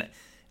you can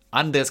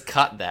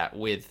undercut that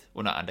with,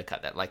 well, not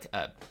undercut that, like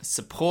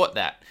support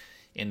that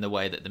in the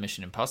way that the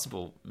Mission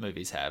Impossible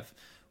movies have,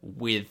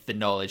 with the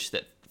knowledge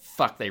that,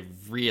 fuck, they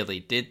really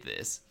did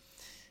this,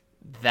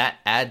 that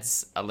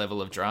adds a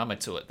level of drama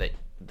to it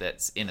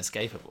that's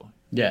inescapable.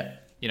 Yeah.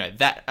 You know,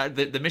 that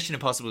the Mission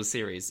Impossible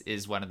series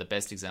is one of the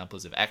best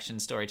examples of action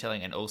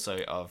storytelling and also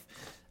of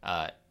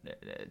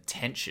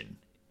tension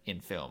in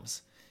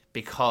films,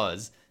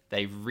 because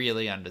they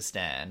really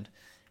understand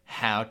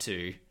how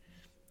to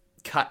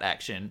cut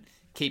action,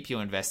 keep you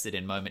invested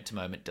in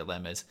moment-to-moment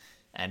dilemmas,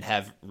 and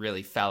have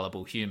really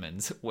fallible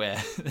humans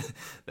where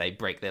they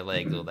break their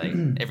leg or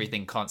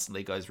everything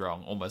constantly goes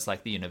wrong, almost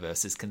like the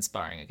universe is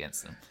conspiring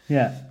against them.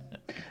 Yeah.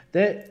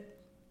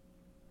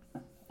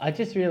 I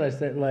just realized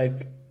that,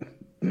 like,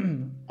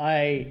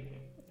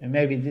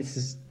 maybe this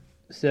is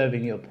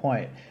serving your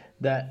point,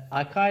 that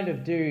I kind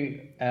of do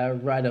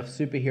write off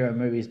superhero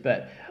movies,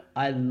 but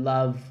I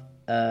loved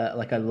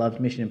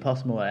Mission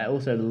Impossible. I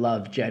also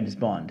love James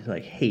Bond,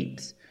 like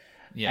heaps.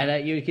 Yeah.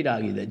 And you could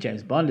argue that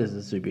James Bond is a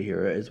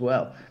superhero as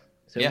well.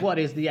 So what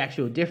is the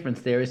actual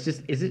difference there? Is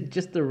it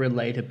just the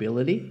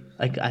relatability?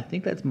 Like, I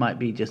think that might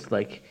be just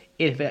like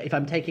if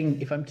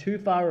I'm too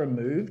far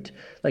removed,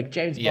 like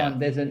James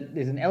Bond, there's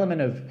an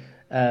element of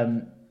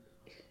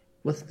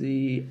what's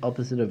the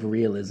opposite of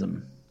realism?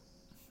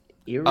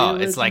 Irrealism? Oh,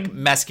 it's like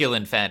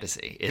masculine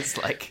fantasy. It's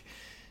like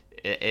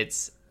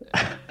it's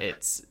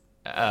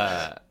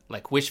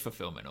like wish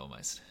fulfillment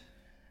almost.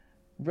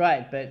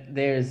 Right, but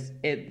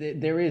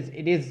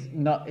it's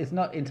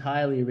not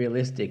entirely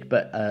realistic,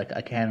 but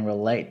I can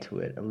relate to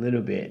it a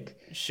little bit.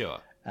 Sure.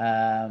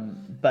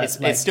 But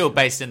it's still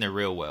based in the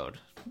real world.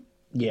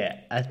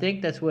 Yeah, I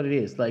think that's what it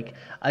is. Like,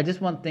 I just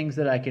want things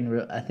that I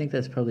can. I think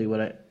that's probably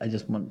what I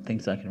just want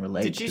things I can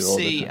relate to. Did you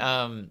see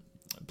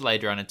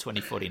Blade Runner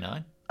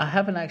 2049? I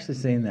haven't actually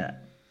seen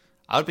that.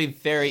 I would be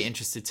very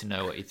interested to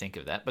know what you think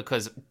of that,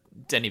 because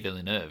Denis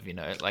Villeneuve, you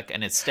know, like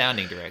an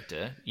astounding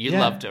director. You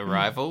loved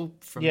Arrival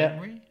from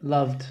memory?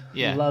 Loved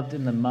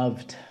in the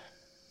moved.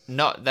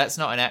 That's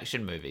not an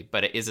action movie,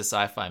 but it is a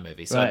sci-fi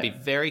movie. So I'd be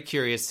very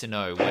curious to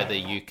know whether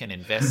you can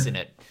invest in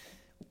it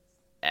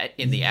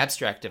in the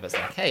abstract of us,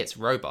 like, hey, it's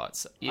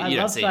robots. You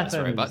don't see them as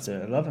robots.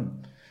 I love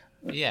them.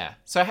 Yeah.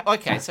 So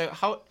okay.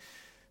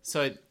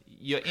 So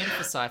you're in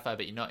for sci-fi,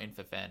 but you're not in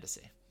for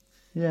fantasy.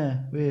 Yeah.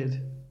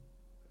 Weird.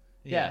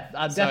 Yeah,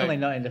 I'm definitely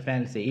not into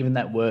fantasy. Even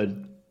that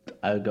word,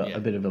 I got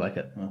a bit of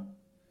a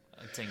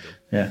tingle.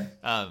 Yeah.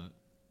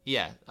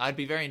 Yeah, I'd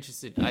be very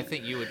interested. I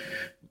think you would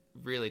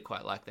really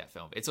quite like that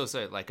film. It's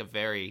also like a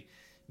very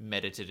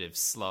meditative,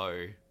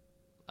 slow,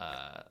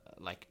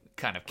 like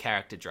kind of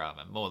character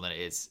drama, more than it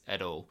is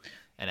at all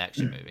an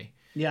action movie.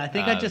 Yeah, I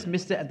think I just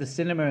missed it at the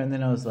cinema, and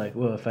then I was like,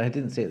 well, if I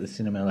didn't see it at the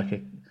cinema,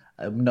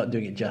 I'm not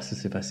doing it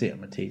justice if I see it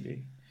on my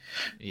TV.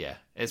 Yeah,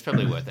 it's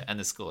probably worth it, and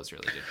the score is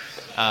really good.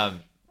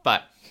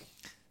 But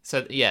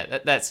so yeah,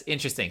 that's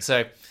interesting.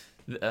 So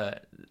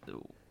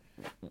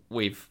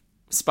we've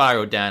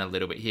spiraled down a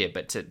little bit here,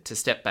 but to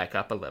step back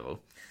up a level,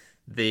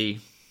 the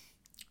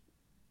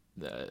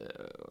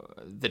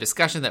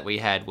discussion that we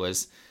had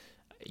was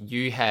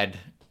you had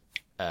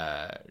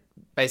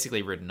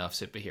basically written off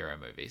superhero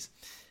movies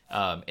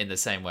in the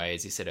same way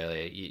as you said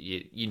earlier.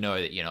 You know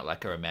that you're not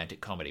like a romantic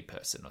comedy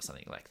person or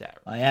something like that.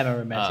 I am a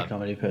romantic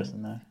comedy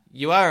person, though.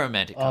 You are a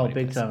romantic comedy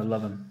person. Oh, big time. I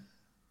love them.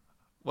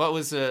 What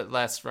was the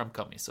last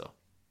rom-com you saw?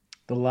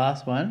 The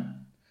last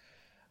one?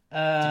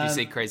 Did you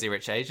see Crazy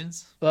Rich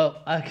Asians?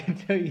 Well, I can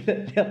tell you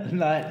that the other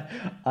night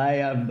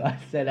I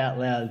said out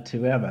loud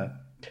to Emma,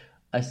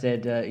 I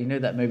said, you know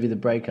that movie The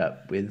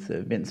Breakup with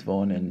Vince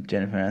Vaughn and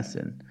Jennifer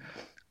Aniston?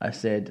 I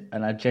said,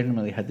 and I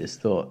genuinely had this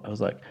thought, I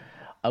was like,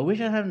 I wish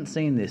I hadn't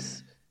seen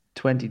this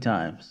 20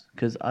 times,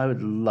 because I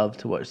would love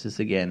to watch this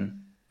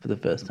again for the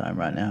first time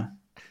right now.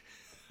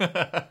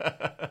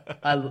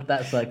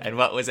 That's like. And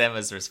what was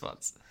Emma's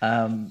response?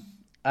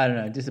 I don't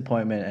know,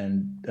 disappointment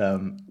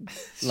and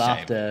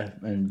laughter,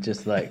 and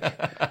just like,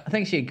 I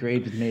think she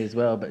agreed with me as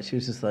well, but she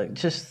was just like,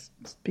 just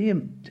be a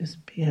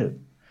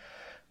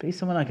be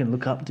someone I can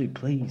look up to,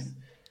 please.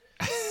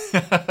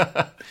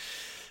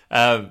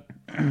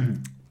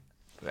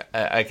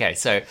 Okay,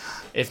 so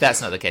if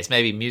that's not the case,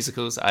 maybe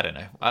musicals. I don't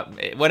know.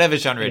 Whatever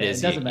genre it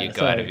is, you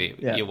go out of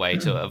your way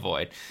to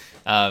avoid.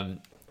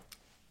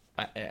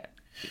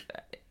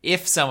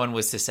 If someone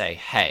was to say,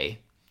 "Hey,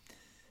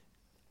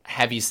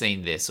 have you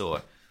seen this?"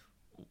 or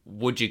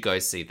 "Would you go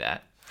see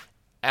that?"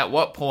 At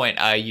what point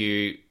are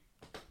you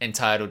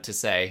entitled to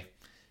say,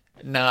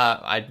 "Nah,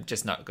 I'm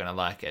just not going to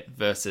like it,"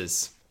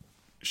 versus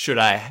should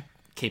I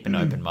keep an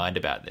open mind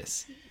about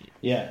this?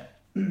 Yeah.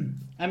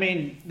 I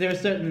mean, there are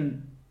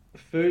certain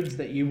foods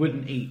that you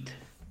wouldn't eat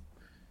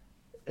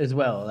as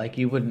well. Like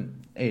you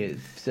wouldn't eat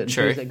certain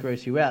foods that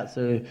gross you out.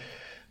 So,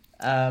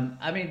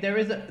 I mean, there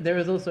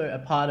is also a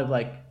part of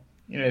like,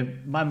 you know,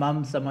 my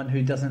mum's someone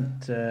who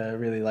doesn't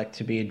really like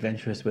to be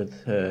adventurous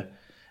with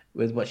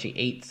what she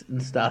eats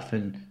and stuff.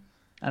 And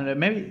I don't know,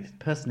 maybe it's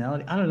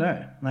personality. I don't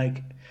know.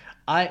 Like,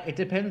 it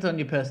depends on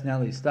your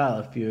personality style.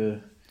 If you're,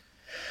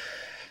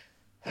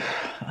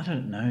 I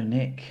don't know,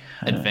 Nick.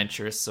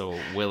 Adventurous or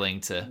willing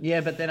to...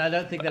 Yeah, but then I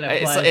don't think that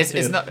applies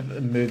to not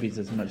movies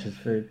as much as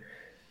food.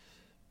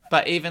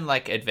 But even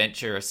like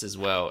adventurous as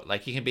well.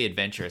 Like you can be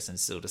adventurous and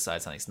still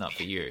decide something's not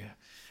for you.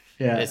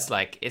 Yeah. It's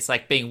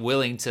like being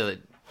willing to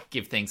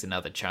give things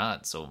another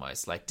chance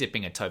almost. Like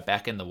dipping a toe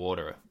back in the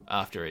water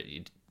after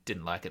you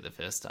didn't like it the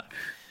first time.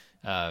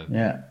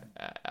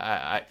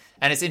 And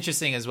it's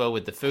interesting as well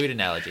with the food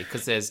analogy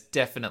because there's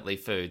definitely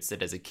foods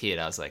that as a kid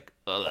I was like,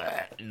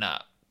 no,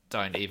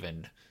 don't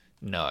even,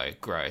 no,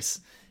 gross.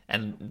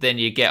 And then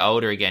you get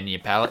older again, your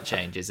palate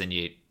changes and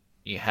you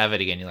have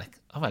it again. You're like,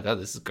 oh my God,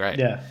 this is great.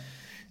 Yeah.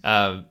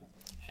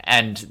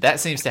 And that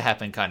seems to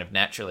happen kind of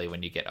naturally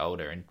when you get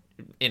older and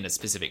in a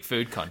specific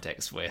food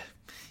context where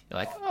you're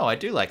like, oh, I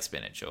do like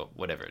spinach or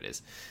whatever it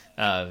is.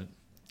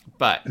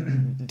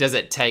 But does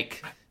it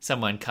take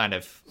someone kind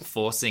of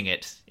forcing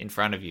it in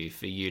front of you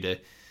for you to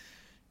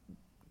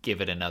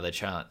give it another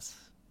chance?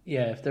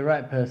 Yeah, if the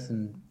right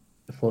person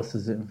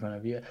forces it in front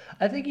of you.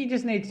 I think you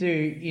just need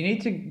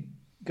to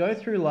go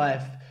through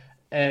life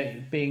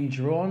being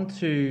drawn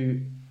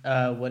to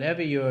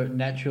whatever you're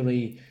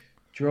naturally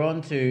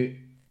drawn to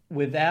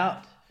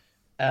without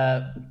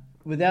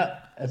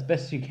as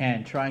best you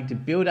can trying to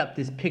build up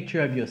this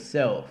picture of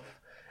yourself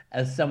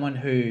as someone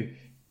who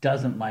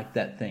doesn't like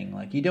that thing.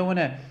 Like you want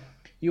to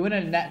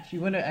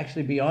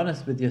actually be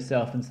honest with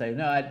yourself and say,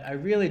 no, I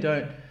really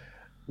don't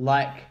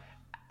like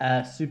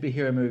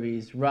superhero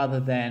movies, rather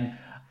than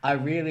I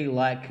really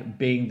like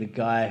being the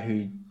guy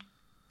who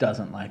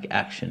doesn't like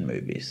action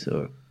movies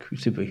or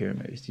superhero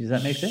movies. Does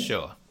that make sense?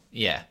 Sure.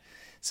 Yeah.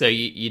 So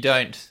you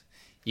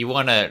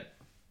want to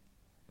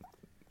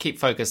keep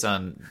focus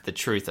on the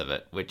truth of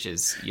it, which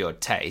is your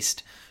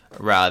taste,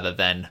 rather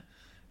than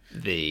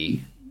the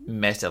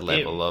meta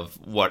level of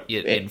what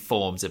it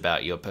informs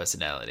about your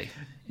personality.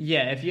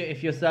 Yeah,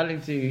 if you're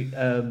starting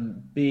to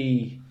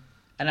be,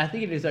 and I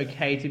think it is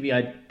okay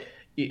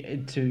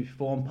to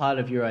form part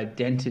of your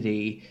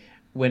identity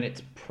when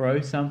it's pro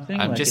something.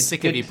 I'm just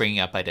sick of you bringing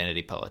up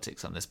identity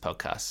politics on this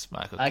podcast,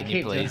 Michael. Can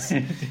you please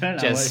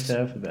just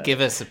give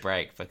us a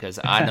break? Because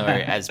I know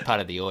as part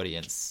of the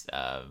audience,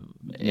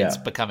 it's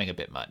becoming a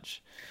bit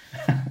much.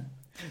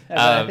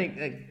 I think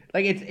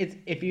it's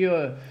if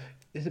your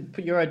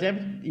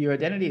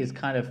identity is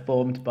kind of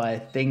formed by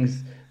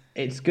things.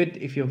 It's good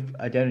if your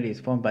identity is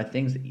formed by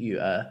things that you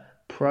are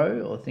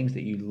pro or things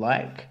that you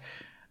like,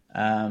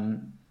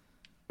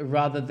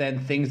 rather than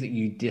things that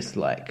you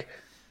dislike.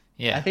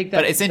 Yeah, I think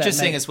but it's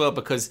interesting as well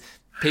because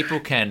people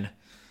can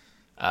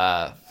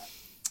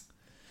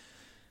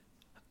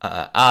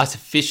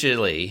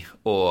artificially,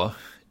 or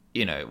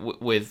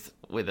with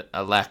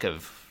a lack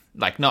of,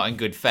 like, not in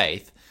good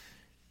faith,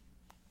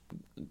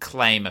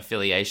 claim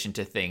affiliation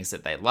to things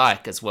that they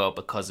like as well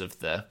because of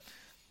the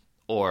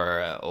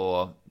aura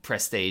or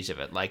prestige of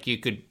it. Like you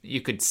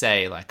could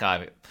say like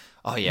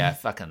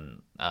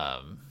fucking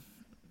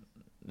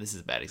this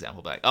is a bad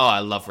example, but like, oh, I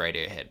love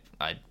Radiohead.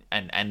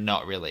 And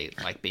not really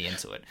like be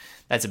into it.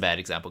 That's a bad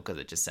example because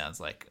it just sounds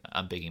like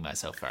I'm bigging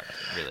myself up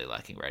really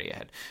liking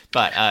Radiohead.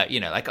 But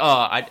like,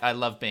 oh, I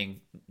love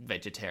being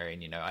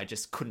vegetarian. I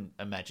just couldn't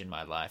imagine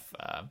my life.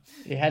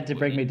 You had to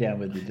bring me down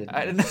with you, didn't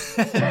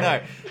you?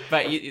 No,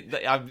 but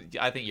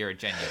I think you're a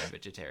genuine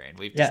vegetarian.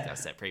 We've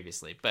discussed that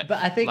previously. But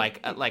I think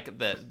like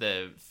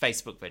the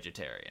Facebook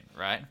vegetarian,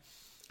 right?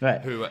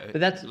 Right. But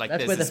that's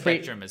there's a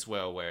spectrum as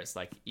well where it's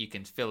like you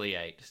can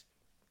affiliate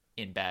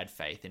in bad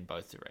faith in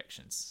both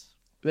directions.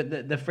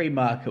 But the free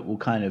market will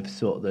kind of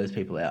sort those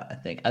people out. I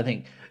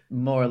think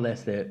more or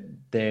less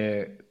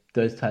they're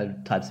those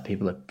types of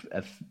people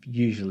are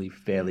usually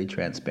fairly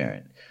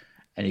transparent,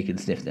 and you can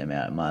sniff them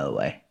out a mile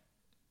away.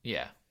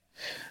 Yeah.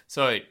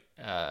 So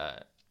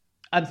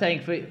I'm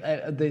saying for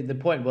the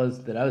point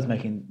was that I was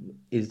making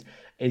is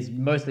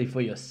mostly for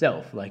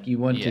yourself. Like you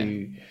want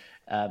to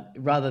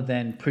rather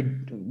than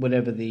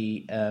whatever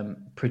the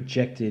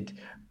projected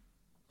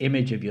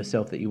image of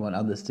yourself that you want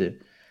others to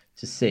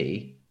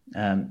see.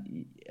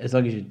 As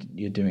long as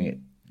you're doing it,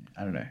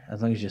 I don't know.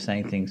 As long as you're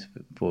saying things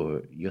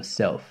for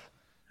yourself,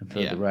 and for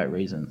the right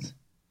reasons.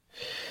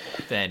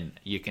 Then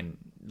you can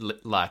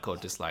like or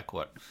dislike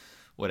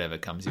whatever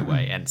comes your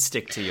way and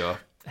stick to your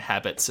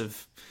habits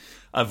of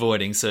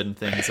avoiding certain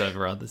things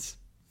over others.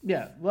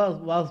 Yeah, well,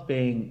 whilst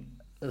being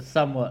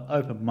somewhat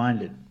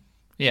open-minded.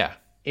 Yeah.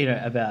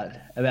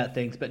 About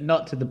things, but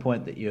not to the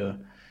point that you're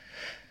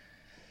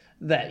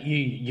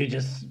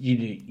just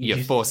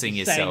forcing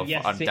yourself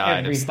yes on to diet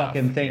every of stuff.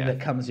 fucking thing that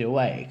comes your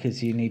way,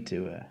 because you need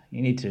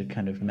to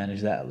kind of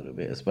manage that a little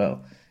bit as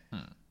well.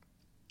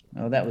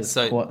 Oh, that was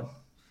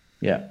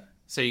yeah.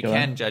 So you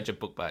can judge a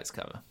book by its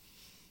cover.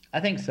 I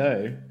think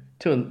so,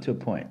 to a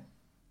point.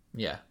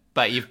 Yeah,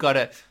 but you've got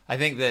to. I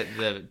think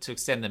that to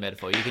extend the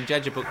metaphor, you can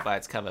judge a book by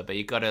its cover, but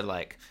you've got to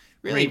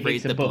really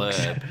read the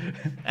blurb.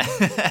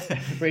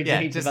 Read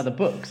heaps of other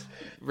books.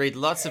 Read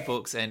lots of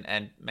books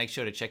and make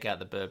sure to check out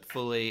the blurb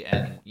fully,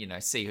 and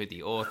see who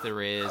the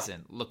author is,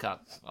 and look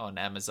up on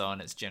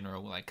Amazon its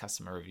general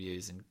customer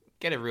reviews, and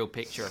get a real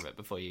picture of it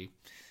before you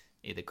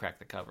either crack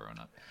the cover or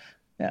not.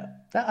 Yeah,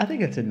 I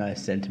think it's a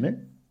nice sentiment.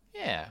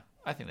 Yeah,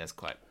 I think that's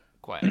quite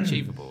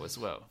achievable as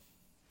well.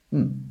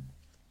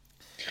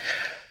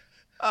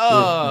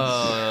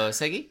 Oh,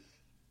 Segi?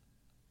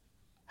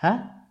 Huh?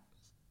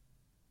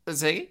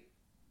 Segi?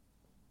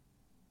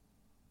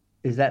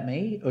 Is that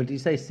me? Or did you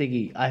say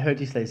Siggy? I heard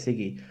you say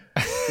Siggy.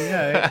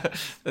 That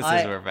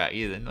says more about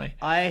you than me.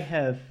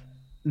 I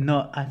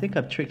think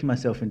I've tricked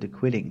myself into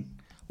quitting.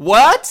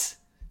 What?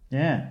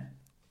 Yeah.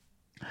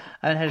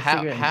 I haven't had a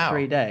cigarette in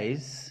 3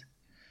 days.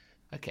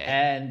 Okay.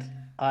 And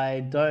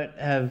I don't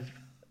have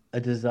a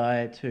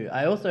desire to.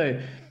 I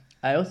also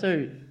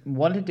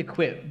wanted to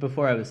quit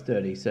before I was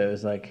 30, so it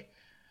was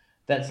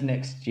that's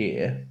next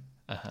year.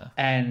 Uh-huh.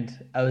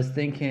 And I was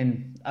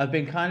thinking, I've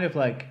been kind of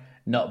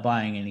not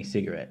buying any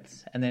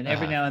cigarettes, and then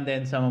every now and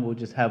then someone will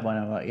just have one.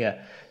 I'm like,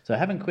 yeah. So I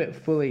haven't quit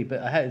fully,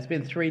 but it's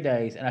been 3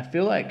 days, and I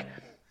feel like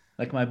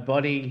my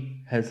body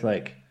has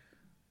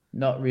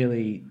not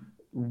really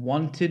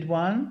wanted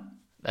one.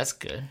 That's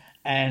good.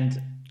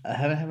 And I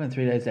haven't had one in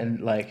 3 days,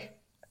 and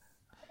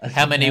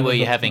how many were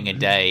you having a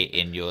day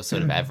in your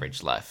sort of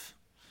average life?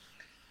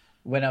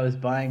 When I was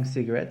buying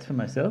cigarettes for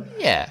myself?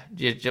 Yeah.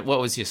 What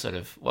was your sort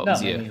of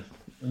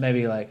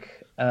maybe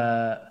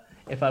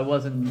if I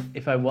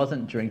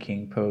wasn't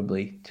drinking,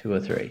 probably 2 or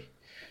 3.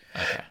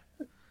 Okay.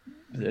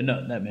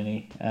 Not that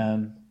many.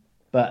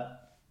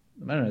 But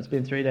I don't know, it's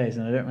been 3 days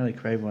and I don't really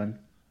crave one.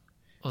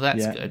 Well,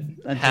 that's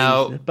good.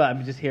 But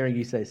I'm just hearing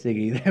you say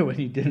Siggy there when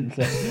you didn't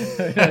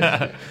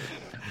say.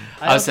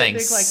 I was saying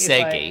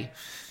Seggy.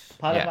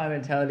 Part of my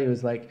mentality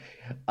was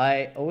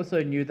I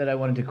also knew that I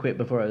wanted to quit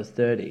before I was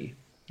 30.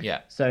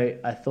 Yeah. So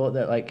I thought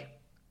that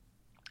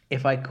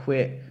if I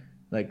quit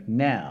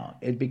now,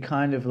 it'd be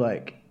kind of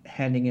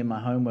handing in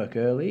my homework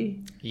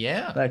early.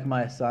 Yeah.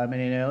 My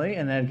assignment in early,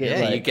 and then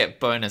get you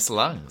get bonus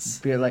lungs.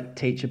 Be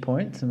teacher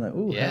points. I'm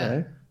ooh,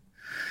 yeah.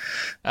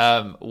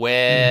 Hello.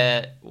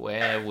 Where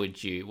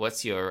would you?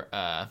 What's your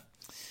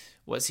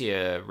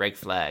red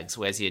flags?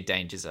 Where's your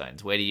danger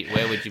zones?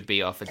 Where would you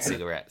be offered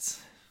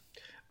cigarettes?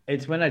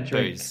 It's when I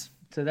drink. Booze.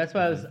 So that's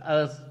why I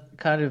was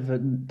kind of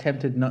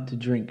tempted not to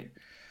drink.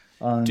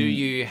 Do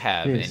you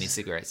have any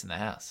cigarettes in the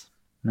house?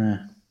 No,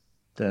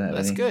 don't have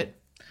That's any. Good.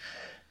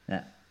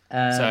 Yeah.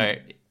 So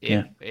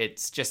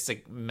it's just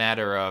a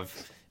matter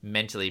of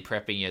mentally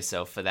prepping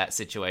yourself for that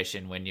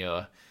situation when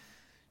you're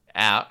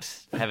out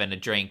having a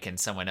drink and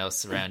someone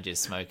else around you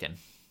smoking.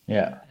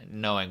 Yeah.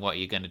 Knowing what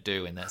you're going to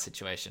do in that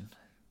situation.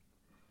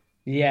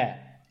 Yeah.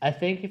 I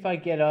think if I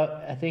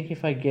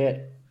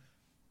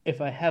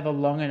have a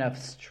long enough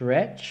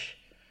stretch,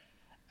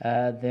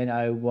 then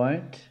I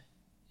won't.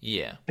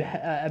 Yeah.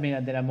 I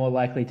mean, then I'm more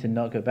likely to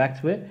not go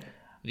back to it.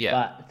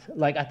 Yeah.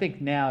 But I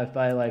think now if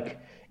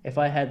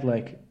I had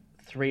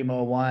 3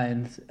 more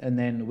wines and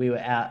then we were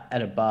out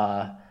at a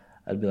bar,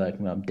 I'd be well,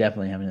 I'm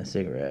definitely having a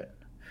cigarette.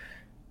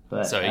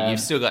 But so you've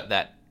still got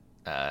that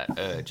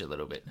urge a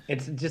little bit.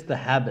 It's just the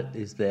habit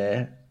is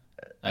there.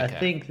 Okay. I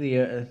think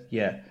we'll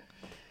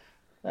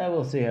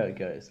see how it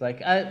goes.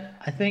 I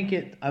think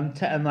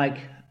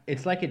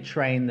it's like a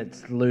train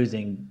that's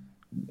losing,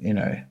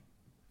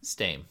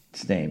 steam.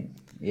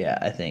 Yeah,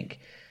 I think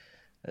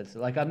it's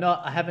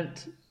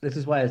this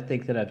is why I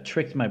think that I've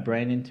tricked my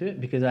brain into it,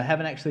 because I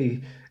haven't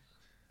actually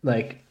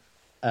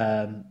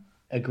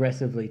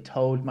aggressively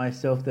told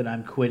myself that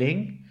I'm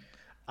quitting.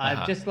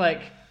 You're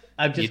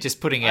just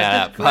putting it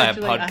out via a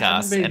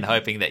podcast and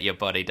hoping that your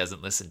body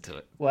doesn't listen to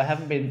it. Well, I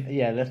haven't been.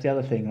 Yeah, that's the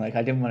other thing. I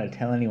didn't want to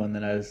tell anyone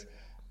that I was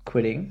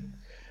quitting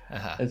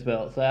as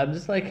well. So I'm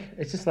just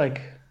it's just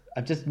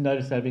I've just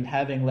noticed I've been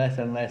having less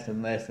and less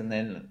and less, and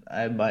then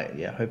I might.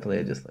 Yeah, hopefully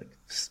I just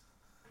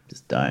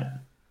don't.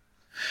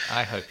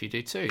 I hope you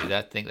do too.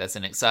 I think that's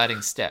an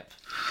exciting step,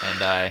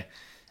 and I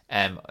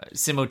am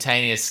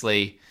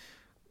simultaneously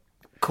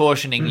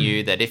cautioning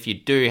you that if you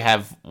do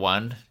have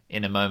one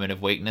in a moment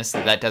of weakness,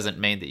 that doesn't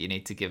mean that you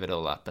need to give it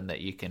all up, and that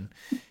you can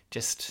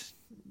just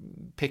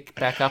pick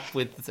back up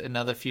with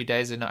another few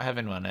days of not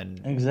having one.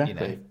 And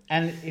exactly,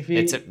 and if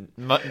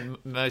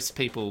most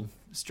people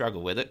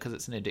struggle with it because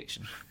it's an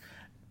addiction.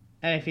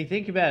 And if you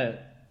think about it,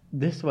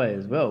 this way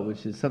as well,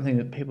 which is something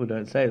that people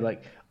don't say.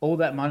 Like all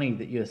that money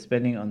that you're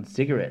spending on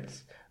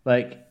cigarettes,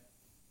 like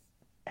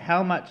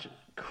how much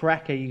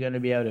crack are you going to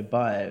be able to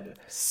buy?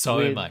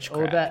 So much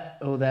crack.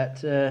 All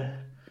that.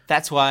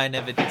 That's why I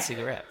never did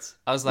cigarettes.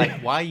 I was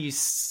like, why are you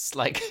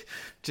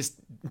just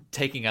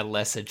taking a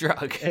lesser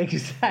drug?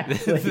 Exactly.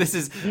 This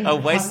is a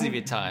waste of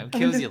your time.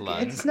 Kills your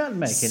lungs. It's not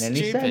making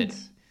any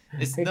sense.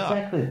 It's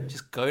exactly. not.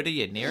 Just go to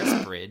your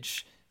nearest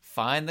bridge,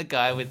 find the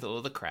guy with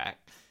all the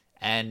crack,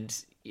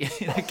 and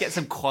get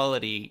some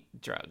quality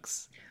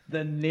drugs.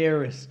 The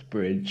nearest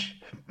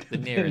bridge. The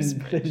nearest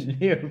bridge. The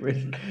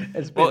nearest.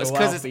 It's been a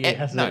while for you,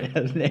 hasn't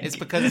it? It's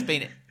because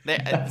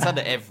it's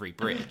under every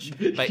bridge,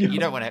 but you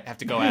don't want to have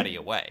to go out of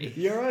your way.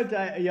 Your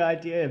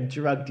idea of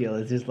drug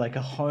dealers is like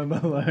a Home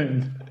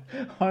Alone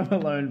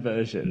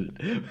version.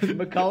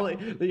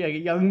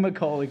 Young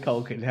Macaulay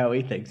Culkin, how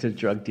he thinks of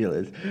drug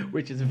dealers,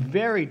 which is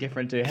very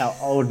different to how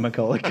old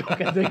Macaulay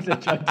Culkin thinks of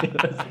drug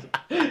dealers.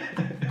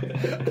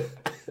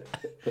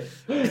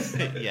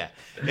 Yeah,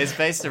 it's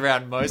based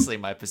around mostly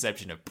my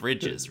perception of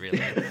bridges, really.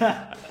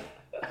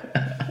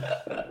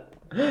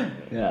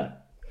 Yeah,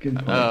 good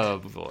point. Oh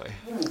boy,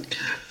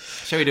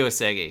 shall we do a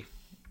Seggy?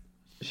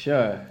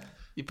 Sure.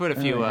 You put a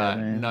few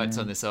notes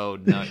on this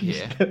old note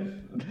here.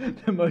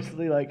 They're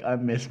mostly like I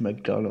miss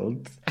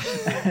McDonald's,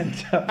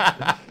 and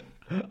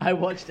I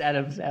watched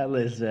Adam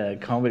Sandler's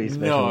comedy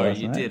special. No, last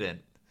you night.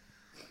 didn't.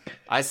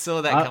 I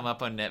saw that come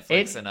up on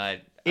Netflix, and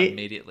I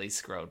immediately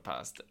scrolled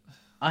past it.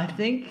 I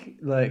think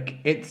like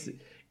it's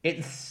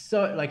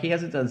so like he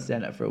hasn't done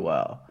stand up for a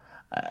while.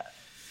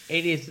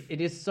 It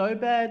is so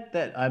bad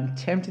that I'm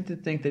tempted to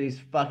think that he's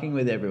fucking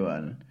with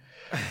everyone,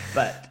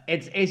 but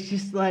it's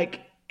just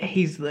like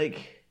he's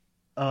like,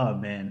 oh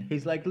man,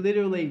 he's like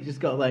literally just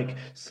got like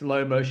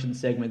slow motion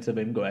segments of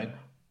him going,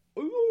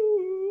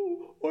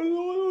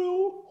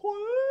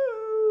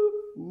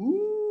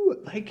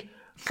 like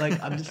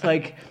I'm just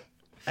like.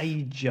 Are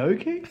you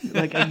joking?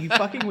 Like, are you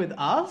fucking with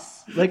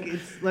us? Like,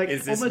 it's like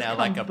is this almost now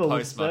like a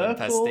postmodern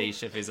circle.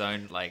 pastiche of his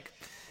own like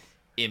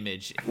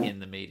image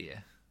in the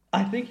media?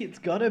 I think it's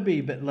gotta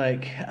be, but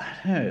like I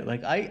don't know.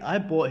 Like I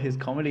bought his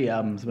comedy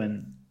albums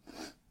when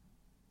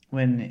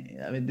I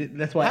mean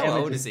that's why. How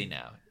old is he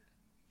now?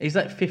 He's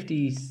like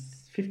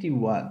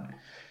 51.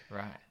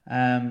 Right.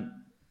 I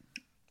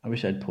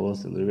wish I'd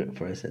paused a little bit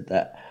before I said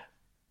that.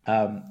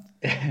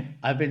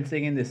 I've been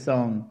singing this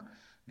song.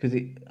 Because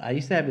I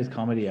used to have his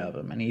comedy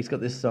album, and he's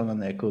got this song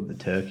on there called the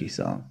Turkey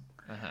Song.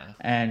 Uh-huh.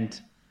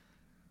 And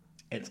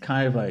it's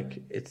kind of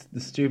like, it's the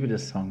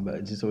stupidest song, but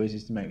it just always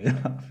used to make me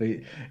laugh.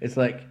 It's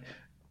like,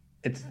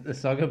 it's a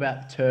song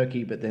about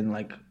turkey, but then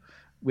like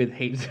with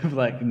heaps of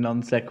like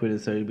non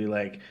sequiturs. So it'd be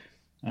like,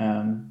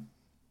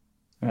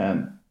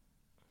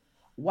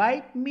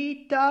 white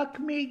meat, dark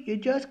meat, you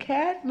just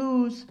can't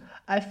lose.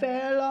 I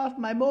fell off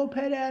my moped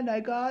and I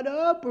got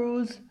a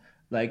bruise.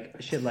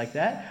 Like shit like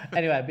that.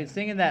 Anyway, I've been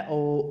singing that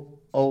all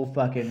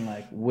fucking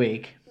like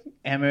week.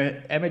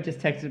 Emma just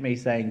texted me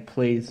saying,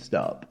 please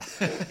stop.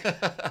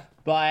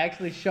 But I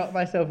actually shot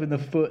myself in the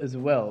foot as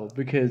well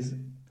because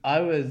I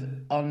was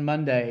on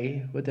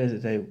Monday. What day is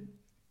it today?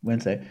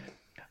 Wednesday.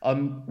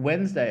 On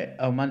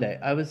Monday,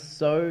 I was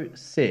so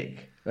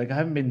sick. Like I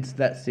haven't been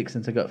that sick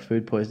since I got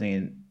food poisoning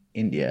in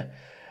India.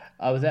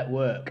 I was at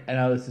work and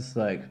I was just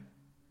like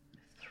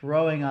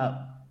throwing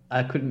up.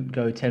 I couldn't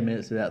go 10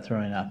 minutes without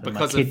throwing up.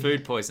 Because of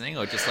food poisoning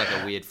or just like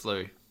a weird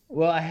flu?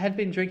 Well, I had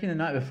been drinking the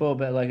night before,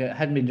 but like I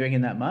hadn't been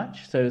drinking that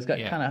much. So it was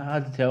kind of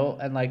hard to tell.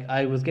 And like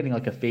I was getting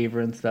like a fever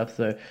and stuff.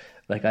 So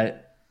like I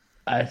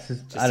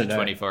don't know.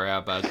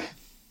 24-hour bug.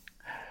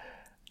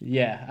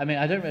 Yeah. I mean,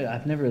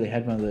 I've never really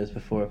had one of those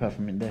before apart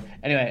from in there.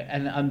 Anyway,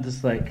 and I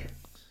was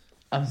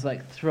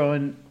like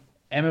throwing,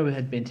 Emma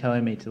had been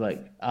telling me to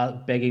like,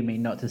 begging me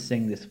not to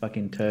sing this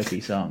fucking turkey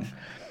song.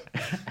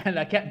 And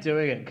I kept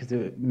doing it because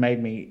it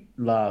made me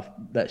laugh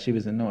that she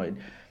was annoyed.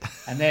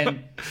 And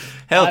then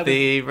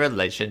healthy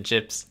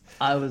relationships.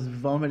 I was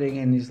vomiting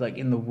and just like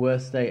in the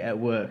worst state at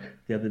work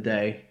the other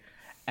day,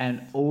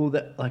 and all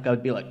that like I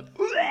would be like,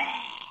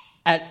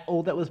 and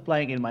all that was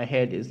playing in my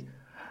head is,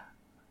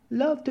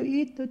 "Love to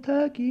eat the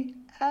turkey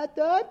at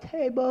the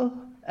table,"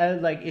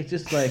 and like it's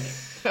just like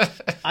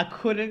I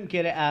couldn't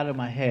get it out of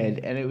my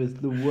head, and it was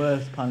the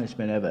worst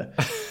punishment ever.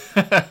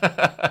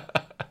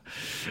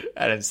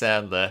 Adam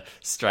Sandler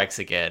strikes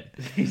again.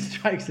 He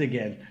strikes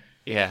again.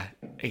 Yeah.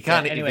 He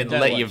can't even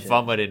let you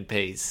vomit in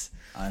peace.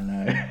 I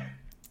know.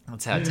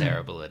 That's how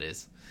terrible it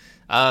is.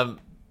 I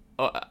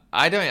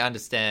don't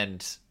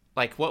understand.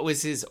 Like, what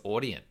was his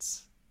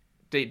audience?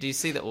 Do you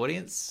see the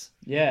audience?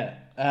 Yeah.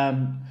 I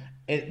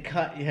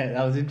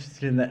was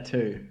interested in that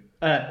too.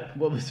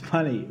 What was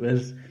funny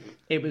was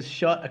it was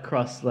shot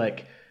across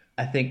like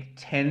I think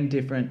 10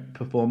 different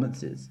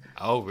performances.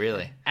 Oh,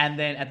 really? And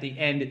then at the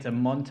end, it's a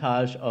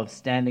montage of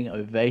standing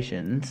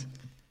ovations.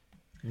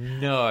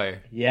 No.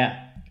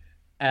 Yeah.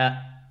 Like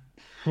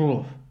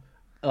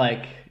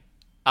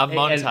a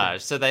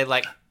montage. So they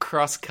like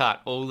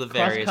cross-cut all the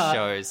various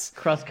shows.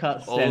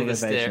 Cross-cut standing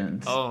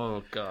ovations.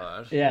 Oh,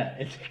 God. Yeah,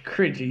 it's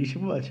cringy. You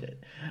should watch it.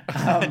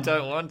 I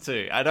don't want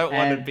to. I don't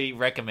want to be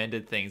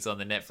recommended things on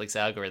the Netflix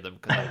algorithm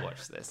because I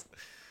watch this.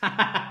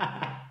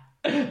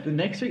 The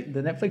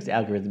Netflix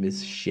algorithm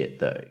is shit,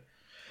 though.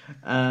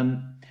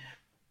 Sounded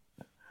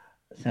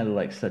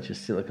like such a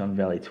Silicon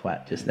Valley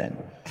twat just then.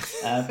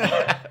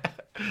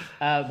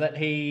 But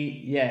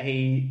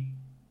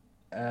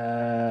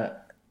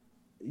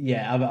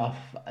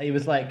it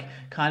was like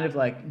kind of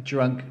like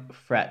drunk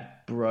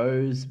frat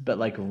bros, but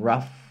like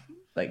rough,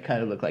 like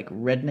kind of look like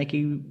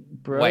rednecky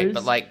bros. Wait,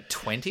 but like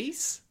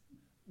 20s?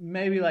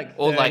 Maybe like 30s.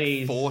 Or like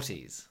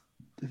 40s.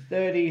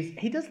 30s.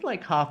 He does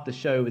like half the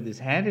show with his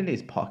hand in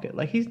his pocket.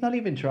 Like he's not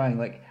even trying.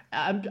 Like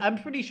I'm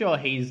pretty sure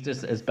he's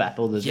just as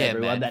baffled as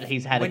everyone that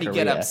he's had a career. When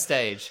you get up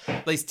stage,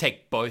 at least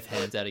take both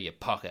hands out of your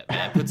pocket,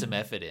 man. Put some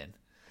effort in.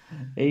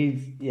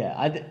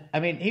 I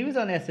mean, he was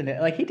on SNL.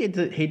 Like he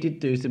did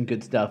do some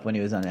good stuff when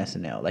he was on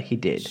SNL. Like he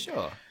did.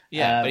 Sure.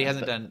 Yeah, but he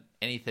hasn't done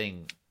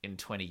anything in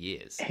 20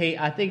 years.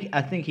 I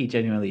think he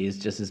genuinely is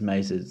just as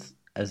amazed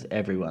as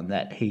everyone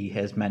that he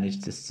has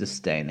managed to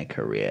sustain a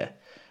career.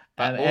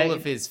 But all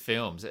of his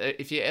films,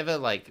 if you're ever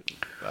like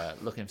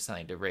looking for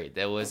something to read,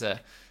 there was a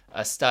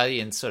study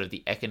in sort of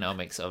the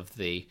economics of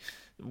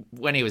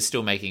when he was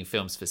still making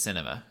films for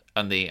cinema,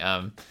 on the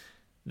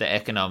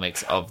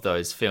economics of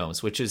those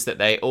films, which is that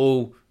they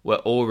all were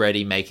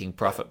already making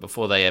profit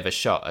before they ever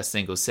shot a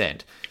single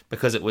cent,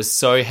 because it was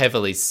so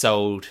heavily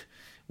sold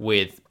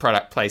with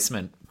product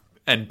placement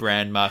and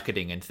brand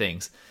marketing and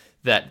things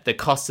that the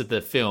cost of the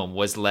film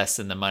was less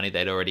than the money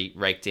they'd already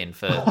raked in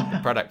for the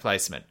product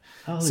placement.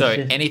 So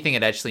shit. Anything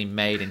it actually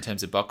made in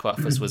terms of box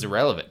office was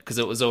irrelevant because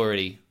it was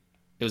already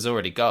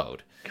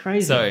gold.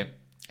 Crazy. So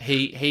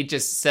he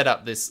just set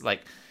up this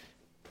like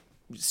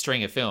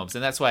string of films,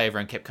 and that's why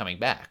everyone kept coming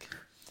back,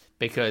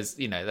 because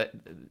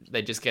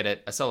they just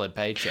get a solid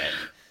paycheck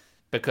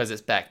because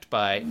it's backed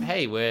by,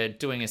 hey, we're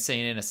doing a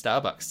scene in a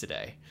Starbucks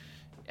today,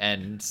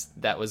 and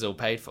that was all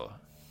paid for.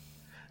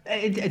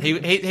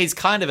 He's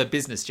kind of a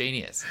business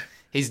genius.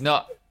 He's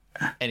not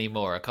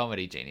anymore a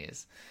comedy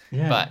genius.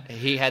 Yeah. But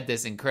he had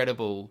this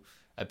incredible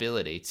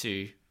ability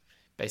to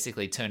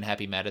basically turn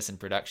Happy Madison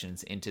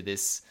Productions into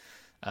this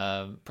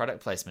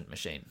product placement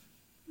machine.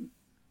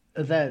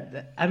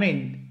 I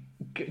mean,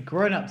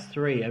 Grown Ups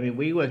 3, I mean,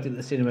 we worked at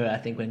the cinema, I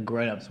think, when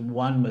Grown Ups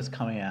 1 was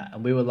coming out,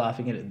 and we were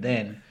laughing at it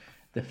then.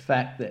 The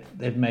fact that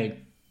they've made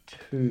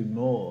 2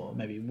 more,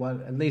 maybe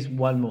one, at least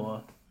one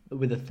more,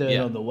 with a third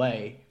on the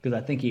way, because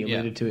I think he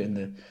alluded to it in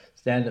the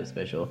stand-up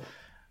special.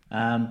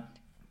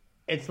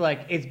 It's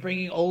like it's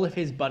bringing all of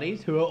his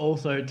buddies who are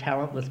also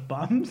talentless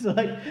bums.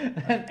 Like,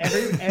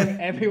 and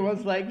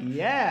everyone's like,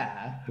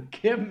 "Yeah,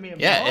 give me more."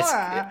 They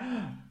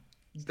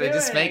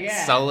just make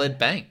solid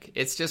bank.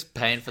 It's just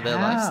paying for their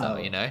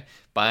lifestyle.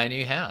 Buy a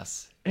new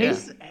house.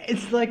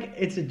 It's like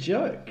it's a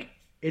joke.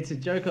 It's a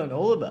joke on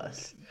all of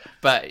us.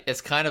 But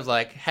it's kind of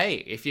like, hey,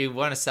 if you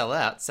want to sell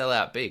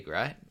out big,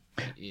 right?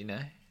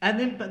 And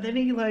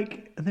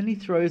then he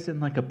throws in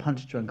like a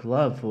Punch Drunk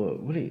Love, or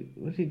what did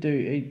he do?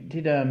 He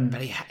did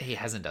But he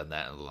hasn't done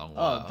that in a long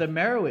while. Oh, the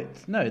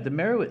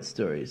Merowitz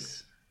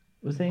stories.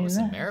 Was he in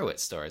that? The Merowitz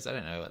stories? I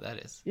don't know what that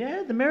is.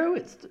 Yeah, the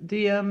Merowitz.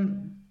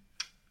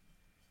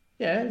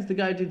 It's the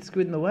guy who did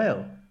Squid and the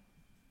Whale.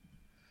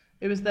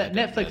 It was that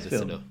Netflix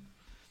film.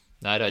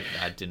 No,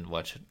 I didn't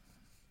watch it.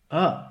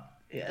 Oh,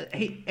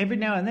 he every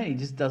now and then he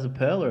just does a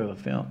perler of a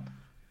film.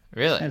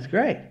 Really? That's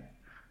great.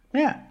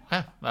 Yeah.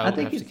 Huh, I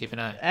think have to keep an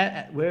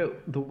eye. Where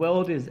the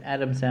world is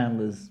Adam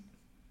Sandler's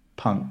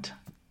punked.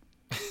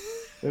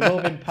 We've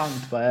all been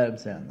punked by Adam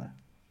Sandler.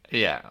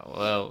 Yeah,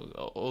 well,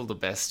 all the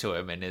best to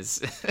him in his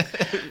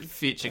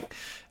future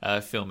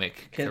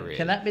filmic career.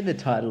 Can that be the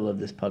title of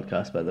this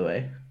podcast, by the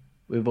way?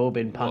 We've all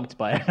been punked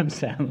by Adam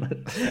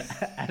Sandler.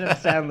 Adam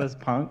Sandler's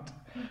punked.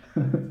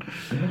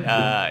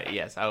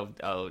 Yes,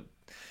 I'll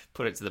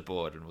put it to the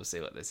board and we'll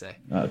see what they say.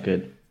 Oh,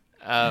 good.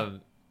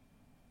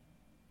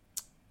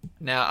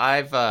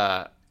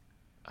 Now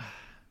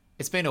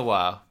it's been a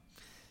while.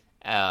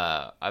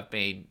 I've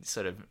been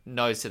sort of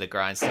nose to the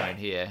grindstone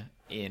here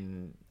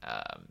in,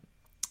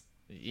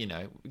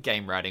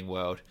 game writing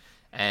world,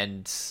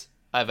 and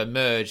I've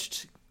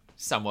emerged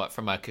somewhat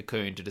from my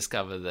cocoon to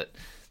discover that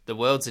the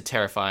world's a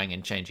terrifying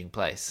and changing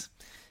place,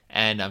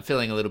 and I'm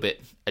feeling a little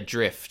bit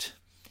adrift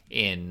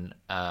in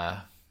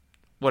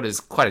what is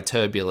quite a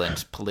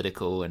turbulent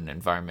political and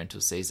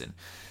environmental season.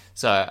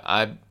 So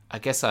I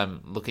guess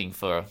I'm looking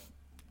for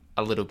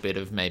a little bit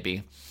of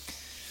maybe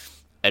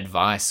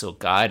advice or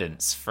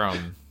guidance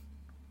from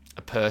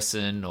a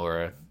person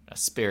or a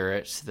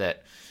spirit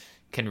that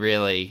can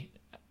really,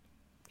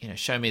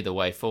 show me the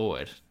way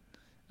forward.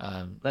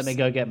 Let me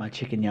go get my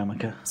chicken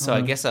yarmulke. So I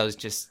guess I was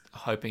just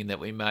hoping that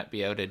we might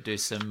be able to do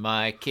some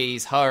My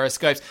Keys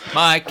horoscopes.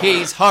 My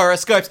Keys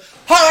horoscopes.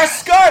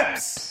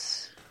 Horoscopes!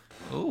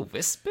 Ooh,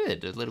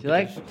 whispered a little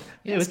bit.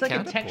 It was like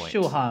a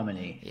textual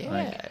harmony.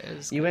 Yeah, it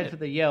was you went for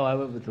the yell, I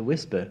went with the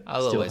whisper.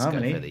 I'll Still always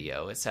harmony. go for the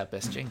yell. It's our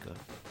best jingle.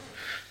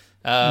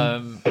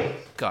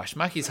 Gosh,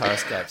 Mikey's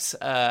horoscopes.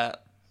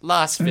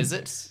 Last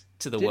visit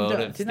to the world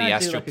of the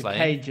astral plane.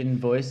 Didn't I do a Cajun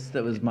voice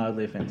that was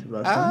mildly offensive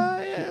last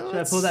time? Yeah, Should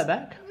I pull that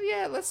back?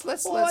 Yeah, let's.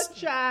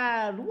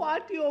 Child,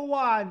 what do you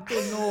want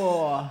to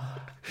know?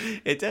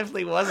 It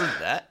definitely wasn't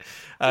that.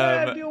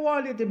 Where do you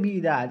want it to be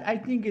that? I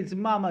think it's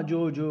Mama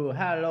Jojo.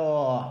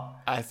 Hello.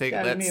 I think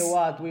Tell me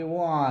what we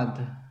want.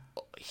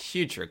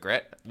 Huge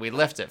regret. We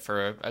left it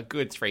for a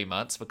good 3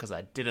 months because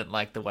I didn't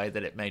like the way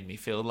that it made me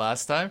feel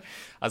last time.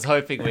 I was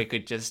hoping we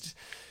could just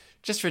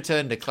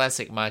return to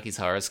classic Mikey's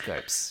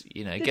horoscopes.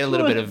 You know, get a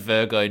little bit of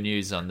Virgo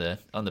news on the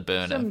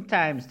burner.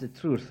 Sometimes the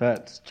truth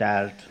hurts,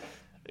 child.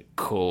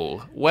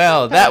 Cool.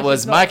 Well, that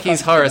was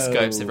Mikey's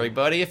horoscopes,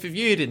 everybody. If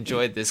you'd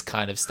enjoyed this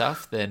kind of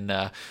stuff,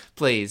 then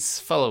please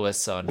follow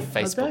us on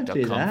facebook.com/.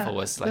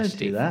 Don't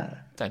do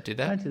that. Don't do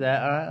that? Don't do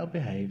that. All right, I'll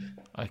behave.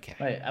 Okay.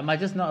 Wait, am I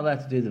just not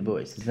allowed to do the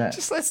voice? Is that...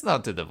 Just let's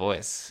not do the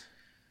voice.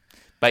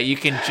 But you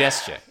can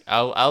gesture.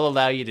 I'll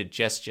allow you to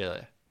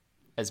gesture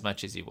as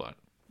much as you want.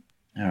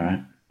 All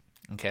right.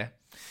 Okay.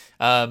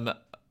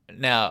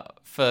 Now,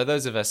 for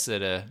those of us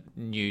that are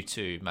new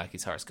to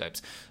Mikey's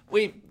horoscopes,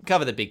 we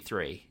cover the big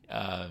three.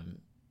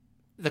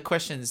 The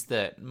questions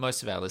that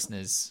most of our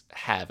listeners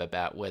have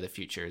about where the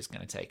future is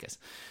going to take us.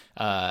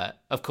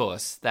 Of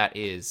course, that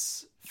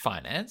is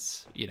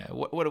finance. You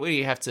know, what do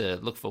you have to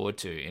look forward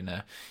to in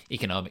a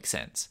economic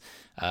sense?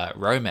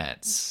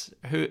 Romance.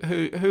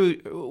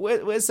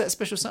 Where's that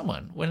special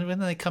someone? When are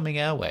they coming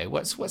our way?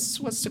 What's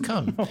to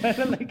come?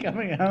 When are they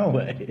coming our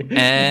way?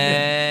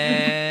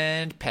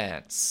 And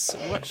pants.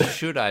 What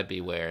should I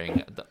be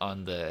wearing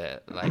on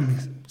the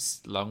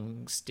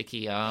long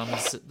sticky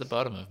arms at the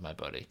bottom of my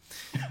body?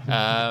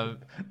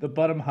 The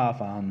bottom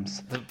half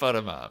arms. The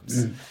bottom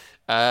arms.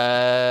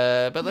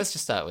 But let's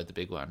just start with the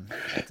big one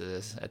at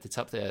the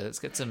top there. Let's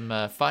get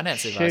some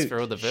finance advice for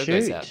all the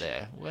Virgos out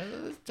there.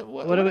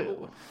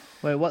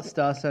 What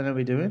star sign are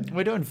we doing?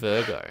 We're doing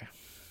Virgo.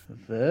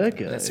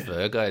 Virgo. That's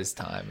Virgo's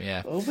time,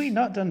 yeah. Have we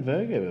not done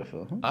Virgo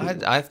before?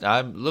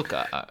 Look,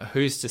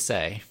 who's to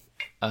say?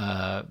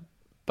 But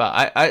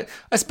I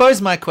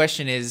suppose my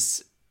question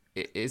is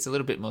a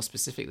little bit more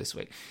specific this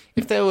week.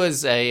 If there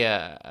was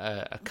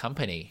a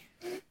company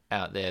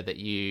out there that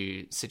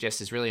you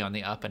suggest is really on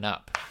the up and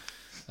up,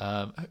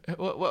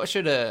 what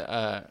should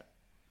an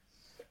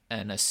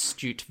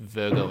astute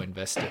Virgo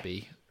investor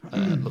be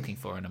looking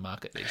for in a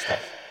market these days?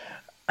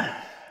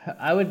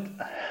 I would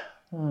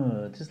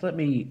just let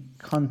me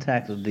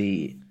contact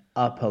the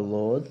upper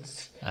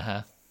lords.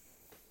 Uh-huh.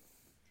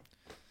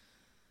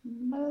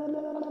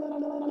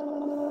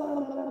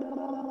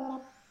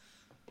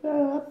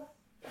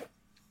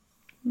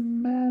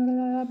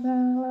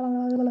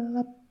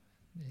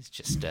 He's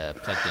just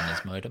plugged in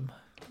his modem.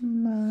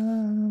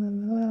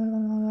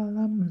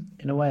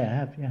 In a way, I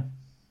have, yeah.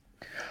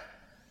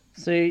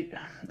 See,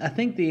 I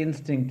think the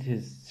instinct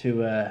is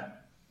to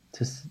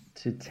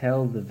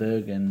tell the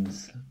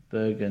virgins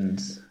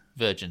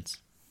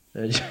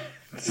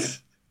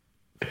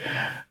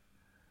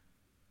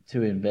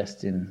to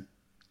invest in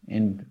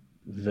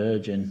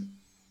Virgin,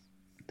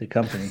 the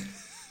company,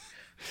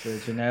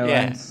 Virgin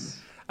Airlines.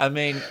 Yeah. I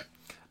mean,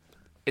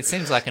 it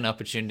seems like an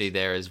opportunity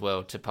there as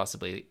well to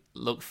possibly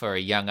look for a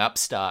young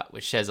upstart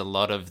which has a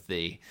lot of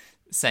the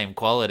same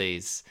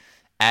qualities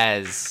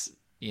as,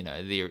 you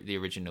know, the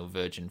original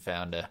Virgin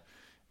founder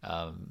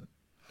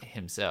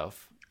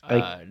himself.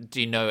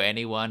 Do you know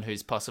anyone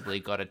who's possibly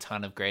got a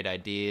ton of great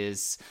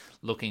ideas,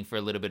 looking for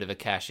a little bit of a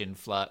cash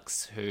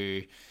influx,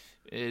 who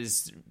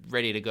is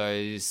ready to go,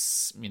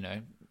 you know,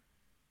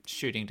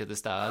 shooting to the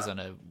stars on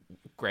a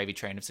gravy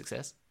train of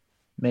success?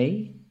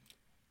 Me?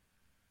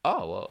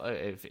 Oh, well,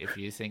 if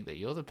you think that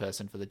you're the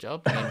person for the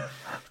job, then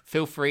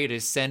feel free to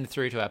send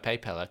through to our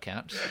PayPal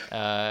account.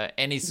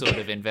 Any sort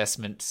of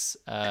investments,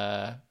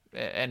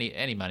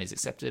 any money's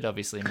accepted,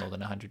 obviously more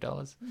than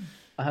 $100.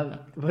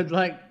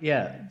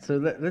 So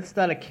let's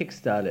start a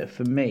Kickstarter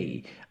for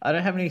me. I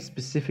don't have any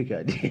specific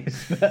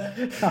ideas. But,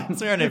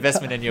 it's an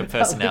investment in your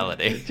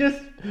personality.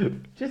 Just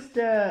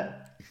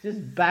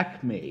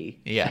back me.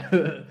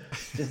 Yeah.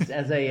 Just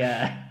as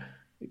a,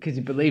 because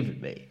you believe in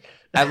me.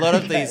 A lot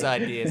of these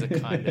ideas are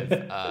kind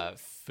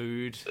of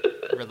food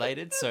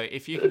related. So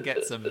if you can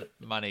get some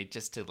money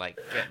just to like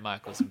get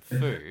Michael some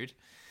food,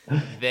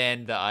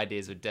 then the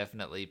ideas would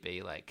definitely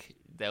be like,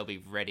 they'll be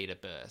ready to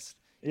burst.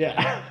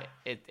 Yeah.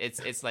 You know,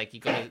 it's like you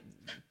got to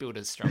build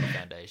a strong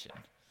foundation.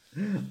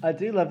 I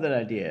do love that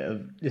idea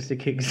of just a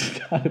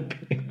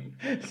Kickstarter being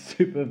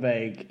super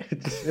vague.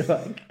 Just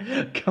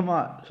like, come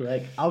on,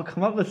 like I'll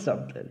come up with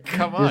something.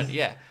 Come on,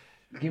 yeah.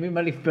 Give me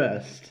money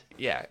first.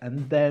 Yeah.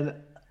 And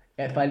then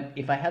if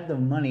I had the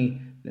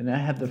money, then I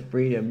have the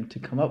freedom to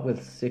come up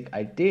with sick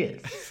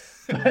ideas.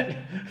 But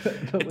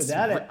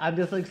without it, I'm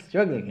just like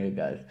struggling here,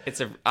 guys.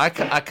 I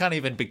can't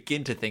even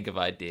begin to think of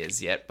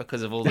ideas yet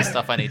because of all the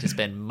stuff I need to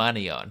spend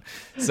money on.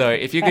 So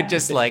if you could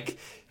just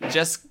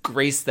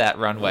grease that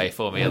runway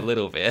for me a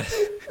little bit,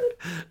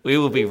 we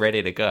will be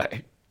ready to go.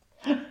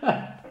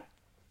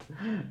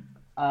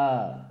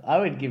 I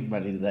would give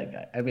money to that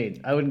guy. I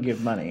mean, I wouldn't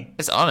give money.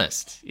 It's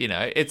honest, you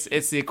know.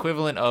 It's the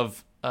equivalent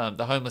of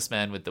the homeless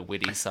man with the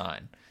witty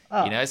sign.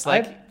 Oh, You know, it's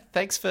like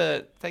thanks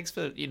for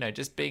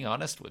just being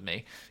honest with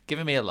me,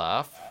 giving me a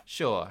laugh.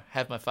 Sure,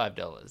 have my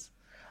 $5.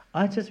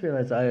 I just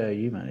realized I owe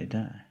you money,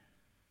 don't I?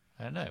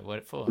 I don't know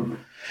what for.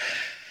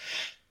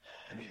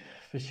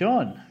 For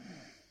Sean.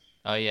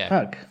 Oh yeah.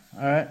 Fuck.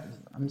 All right.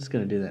 I'm just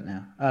gonna do that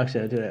now.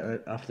 Actually, I'll do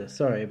it after.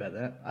 Sorry about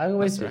that. I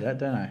always do that,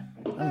 don't I?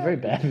 I'm very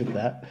bad with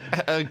that.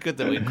 Oh, good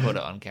that we caught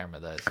it on camera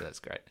though, so that's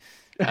great.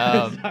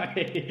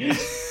 Sorry.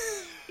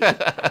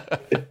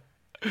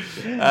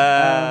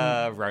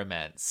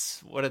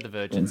 Romance. What do the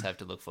virgins have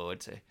to look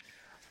forward to?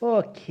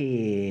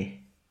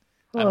 Okay.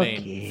 I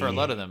mean, for a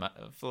lot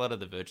of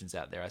the virgins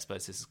out there, I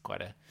suppose this is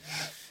quite a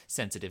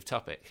sensitive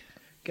topic.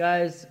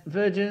 Guys,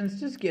 virgins,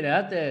 just get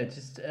out there.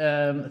 Just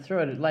throw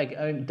it. Like,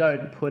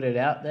 don't put it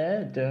out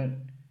there. Don't.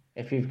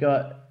 If you've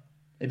got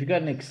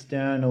an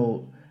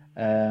external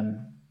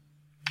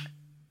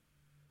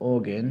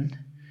organ,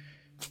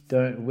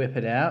 don't whip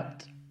it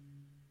out.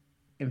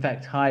 In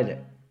fact, hide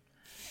it.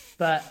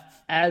 But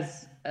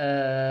as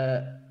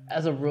a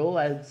rule,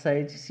 I'd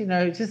say just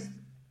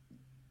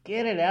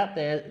get it out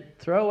there.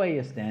 Throw away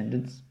your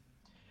standards.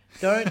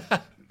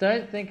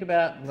 Don't think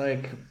about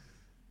like,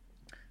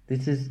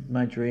 this is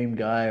my dream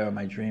guy or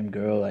my dream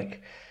girl.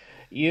 Like,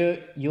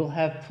 you'll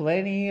have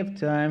plenty of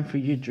time for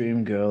your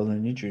dream girl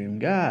and your dream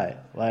guy.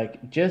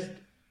 Like, just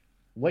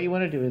what you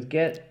want to do is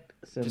get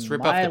some just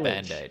rip mileage. off the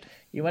Band-Aid.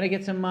 You want to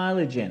get some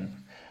mileage in,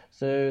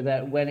 so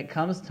that when it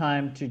comes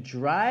time to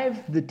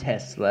drive the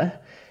Tesla,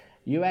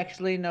 you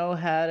actually know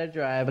how to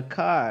drive a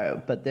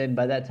car. But then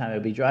by that time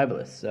it'll be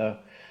driverless. So,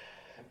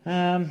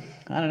 I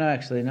don't know.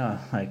 Actually, no.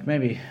 Like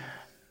maybe.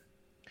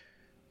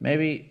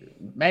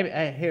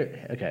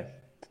 Okay.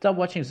 Stop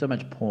watching so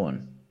much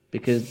porn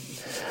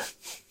because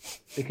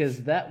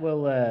that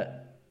will.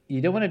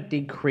 You don't want to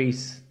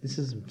decrease. This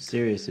is some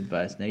serious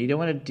advice. Now you don't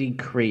want to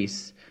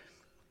decrease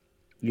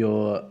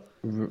your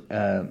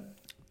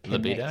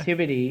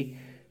connectivity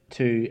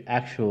to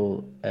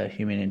actual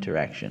human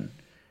interaction,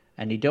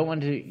 and you don't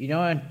want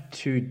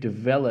to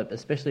develop,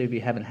 especially if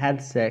you haven't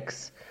had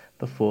sex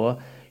before.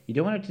 You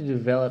don't want it to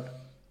develop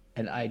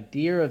an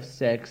idea of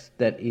sex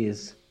that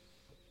is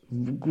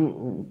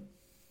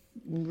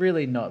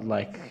really not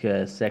like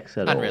sex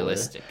at all.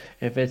 Unrealistic.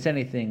 If it's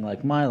anything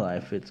like my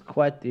life, it's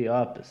quite the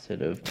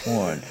opposite of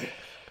porn.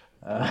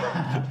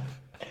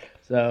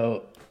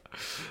 So,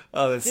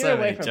 there's so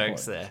many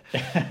jokes porn.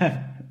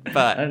 there.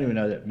 But I don't even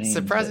know what that means.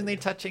 Surprisingly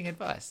touching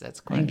advice.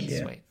 That's quite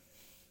sweet.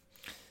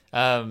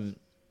 But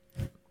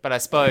I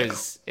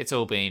suppose it's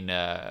all been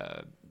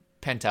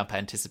pent-up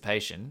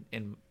anticipation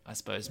in, I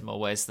suppose, more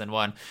ways than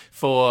one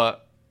for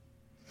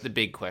the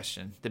big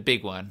question, the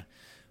big one.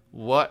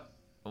 What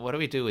do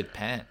we do with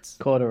pants?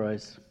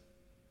 Corduroys.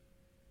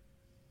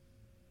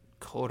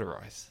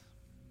 Corduroys.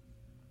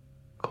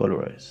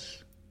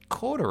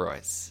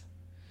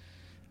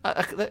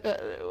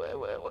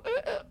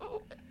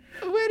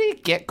 Where do you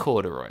get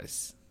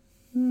corduroys?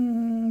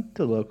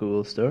 The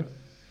local store.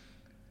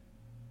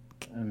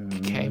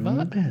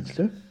 Kmart? Pants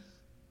store.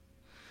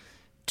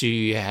 Do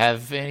you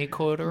have any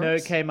corduroys? No,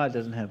 Kmart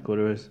doesn't have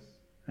corduroys.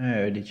 I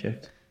already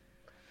checked.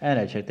 And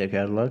I checked their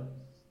catalog.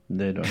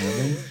 They don't have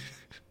any.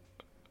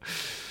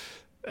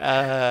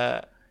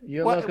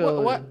 Your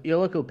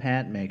local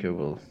pant maker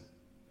will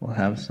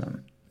have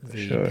some.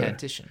 The sure.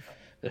 Pantician.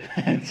 The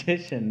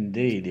Pantician,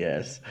 indeed,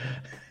 yes.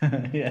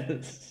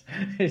 Yes.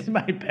 It's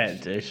my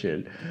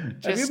Pantician.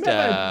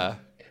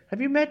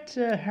 Have you met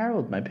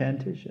Harold, my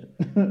Pantician?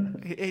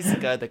 He's the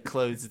guy that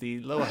clothes the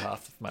lower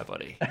half of my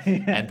body.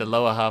 And the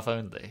lower half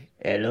only.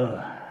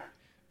 Hello.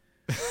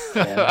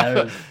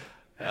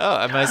 Oh,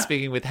 am I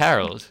speaking with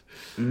Harold?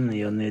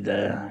 You need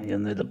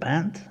a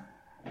pant?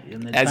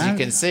 As you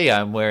can see,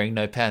 I'm wearing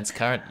no pants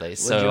currently.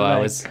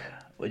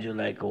 Would you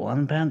like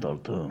one pant or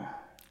two?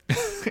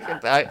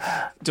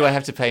 Do I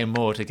have to pay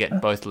more to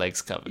get both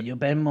legs covered? You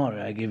pay more.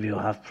 I give you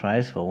half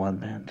price for one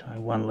pant.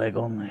 One leg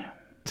only.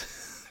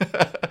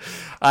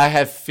 I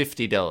have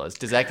 $50.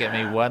 Does that get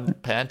me one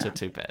pant or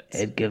two pants?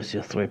 It gives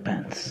you 3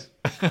 pants.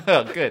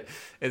 Oh, good.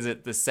 Is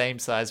it the same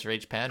size for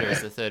each pant, or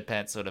is the third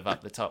pant sort of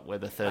up the top where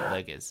the third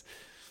leg is?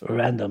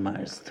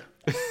 Randomized.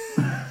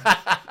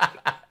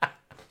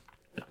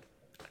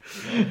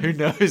 Who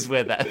knows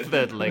where that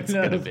third leg's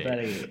going to be?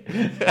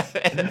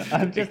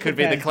 It could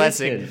be the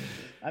classic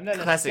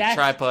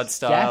tripod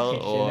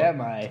style, or am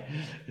I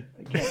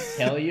can't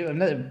tell you. I'm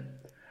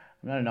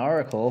not an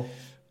oracle.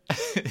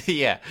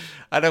 Yeah,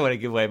 I don't want to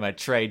give away my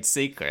trade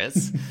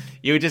secrets.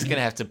 You're just going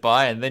to have to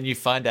buy, and then you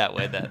find out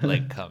where that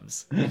leg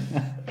comes.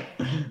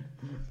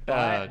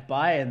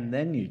 Buy and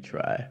then you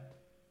try.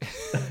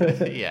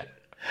 Yeah.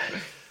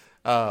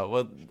 Oh,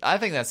 well, I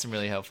think that's some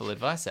really helpful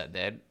advice out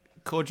there.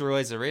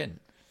 Corduroys are in.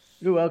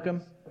 You're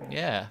welcome.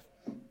 Yeah.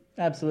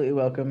 Absolutely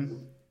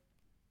welcome.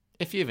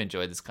 If you've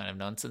enjoyed this kind of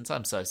nonsense,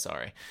 I'm so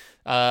sorry.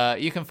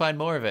 You can find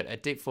more of it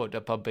at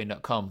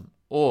deepfort.podbean.com,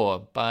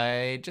 or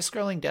by just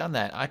scrolling down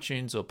that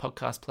iTunes or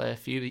podcast player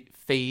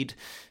feed.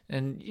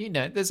 And,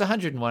 there's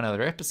 101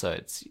 other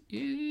episodes.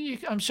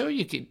 I'm sure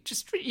you could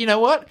just, you know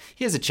what?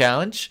 Here's a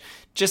challenge.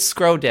 Just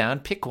scroll down,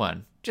 pick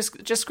one.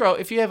 Just scroll.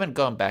 If you haven't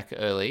gone back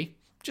early,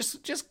 just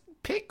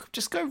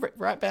go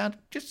right down.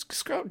 Just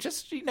scroll.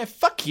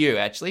 Fuck you,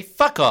 actually.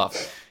 Fuck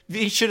off.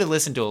 You should have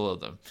listened to all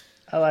of them.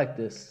 I like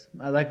this.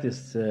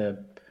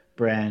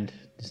 Brand,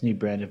 this new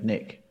brand of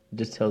Nick. It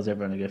just tells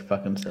everyone to go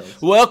fuck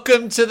themselves.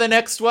 Welcome to the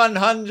next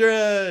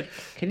 100.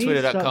 Can you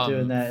stop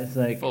doing that? It's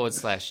like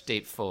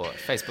 /deepfort,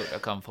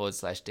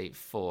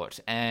 facebook.com/deepfort,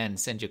 and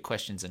send your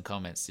questions and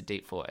comments to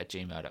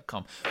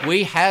deepfort@gmail.com.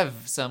 We have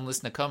some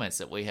listener comments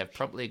that we have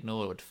promptly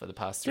ignored for the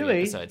past 3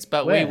 episodes,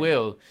 but we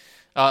will,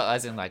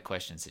 as in like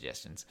question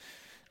suggestions.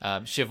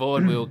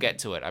 Siobhan, we will get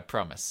to it, I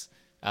promise.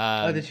 Did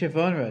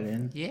Siobhan write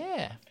in?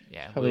 Yeah.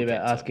 Probably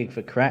about asking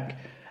for crack.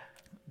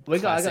 I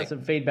got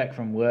some feedback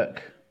from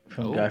work.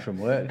 From a guy from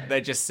work.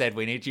 They just said,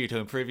 we need you to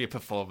improve your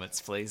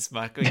performance, please,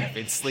 Michael. You've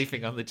been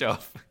sleeping on the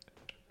job.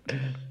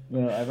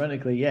 Well,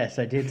 ironically, yes,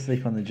 I did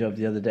sleep on the job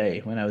the other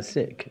day when I was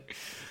sick.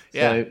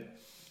 Yeah. So,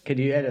 could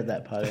you edit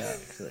that part out?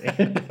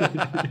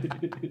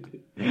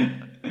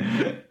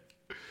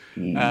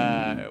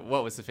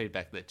 What was the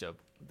feedback that the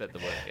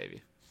work gave you?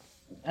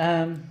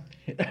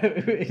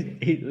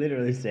 He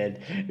literally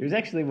said, it was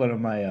actually one of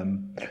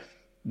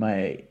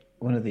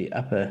one of the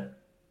upper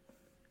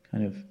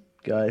kind of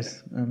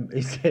guys.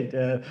 He said,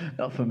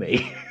 not for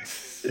me.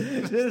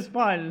 It's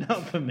fine,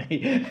 not for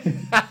me.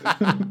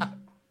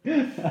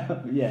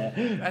 Yeah.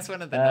 That's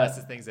one of the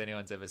nicest things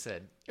anyone's ever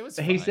said. It was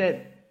fine.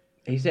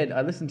 He said,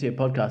 I listened to your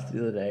podcast the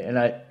other day,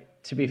 and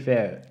to be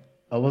fair,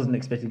 I wasn't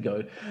expecting to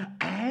go,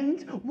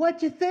 and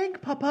what'd you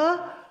think,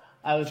 Papa?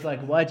 I was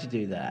like, why'd you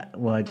do that?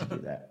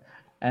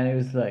 And he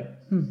was like,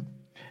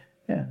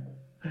 yeah.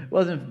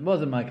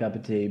 Wasn't my cup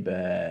of tea,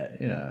 but,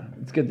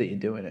 it's good that you're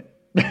doing it.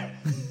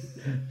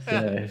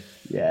 So,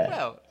 yeah.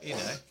 Well,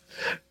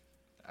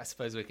 I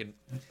suppose we can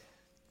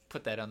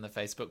put that on the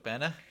Facebook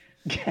banner.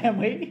 Can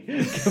we?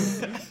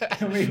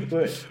 Can we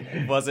put...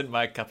 Wasn't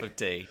my cup of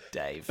tea,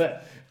 Dave.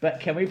 But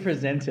can we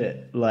present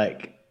it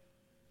like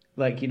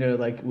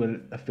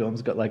when a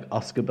film's got like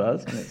Oscar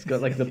buzz and it's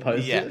got like the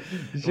poster?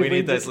 Yeah. We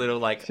need those little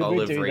like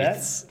olive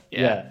wreaths. That?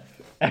 Yeah.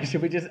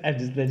 Actually,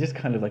 they're just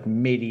kind of like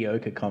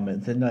mediocre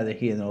comments. They're neither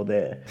here nor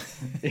there.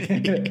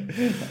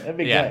 That'd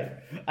be great.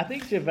 I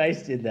think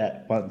Gervais did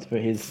that once for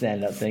his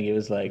stand-up thing. It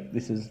was like,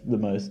 this is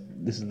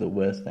the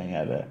worst thing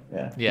ever.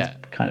 Yeah. Yeah.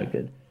 It's kind of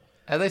good.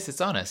 At least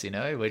it's honest,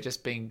 We're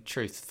just being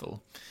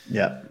truthful.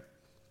 Yeah.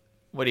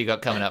 What do you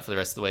got coming up for the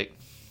rest of the week?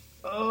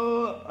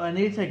 Oh, I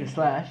need to take a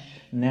slash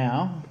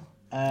now.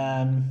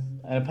 And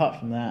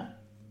apart from that,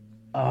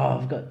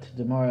 I've got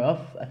tomorrow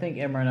off. I think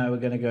Emma and I were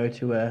going to go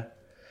to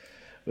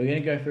we're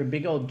going to go for a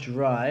big old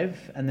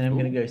drive, and then I'm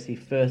going to go see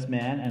First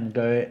Man and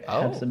go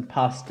have some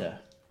pasta.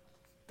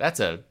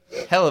 That's a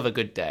hell of a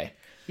good day.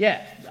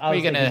 Yeah. Where are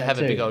you going to have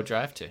a big old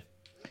drive to?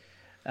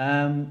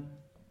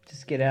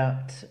 Just get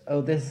out.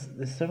 Oh, there's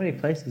so many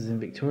places in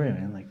Victoria,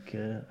 man. Like,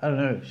 I don't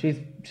know. She's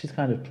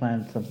kind of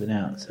planned something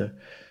out. So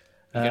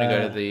you're going to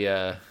go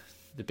to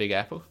the Big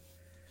Apple?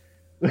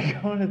 We're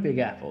going to Big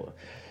Apple.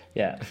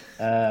 Yeah.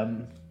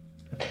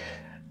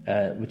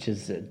 Which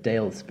is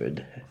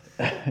Dalesford.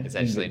 It's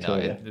actually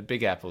not. The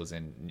Big Apple's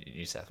in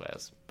New South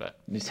Wales, but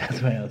New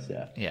South Wales,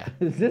 yeah. Yeah.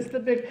 Is this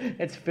the big?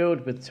 It's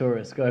filled with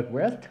tourists. Go,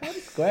 where's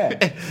Times Square?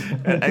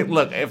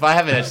 Look, if I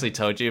haven't actually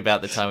told you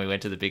about the time we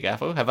went to the Big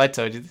Apple, have I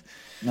told you?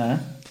 No.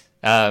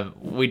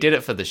 We did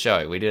it for the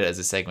show. We did it as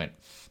a segment,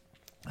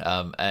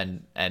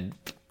 and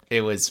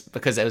it was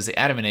because it was the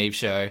Adam and Eve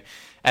show.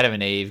 Adam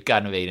and Eve,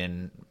 Garden of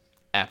Eden,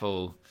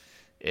 Apple.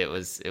 It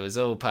was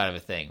all part of a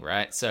thing,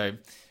 right? So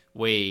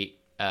we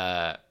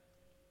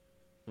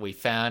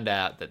found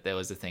out that there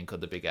was a thing called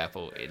the Big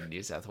Apple in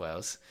New South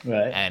Wales.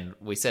 Right. And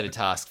we set a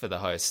task for the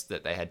hosts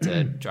that they had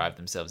to drive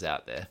themselves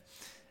out there,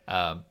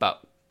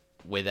 but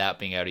without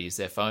being able to use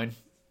their phone,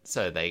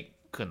 so they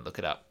couldn't look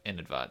it up in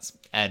advance.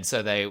 And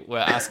so they were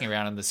asking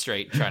around on the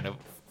street trying to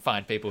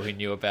find people who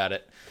knew about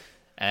it,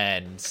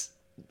 and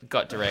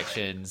got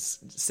directions,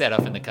 set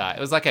off in the car. It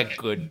was like a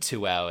good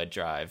 2-hour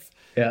drive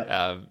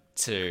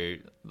to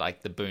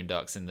like the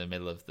boondocks in the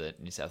middle of the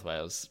New South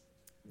Wales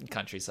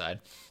countryside.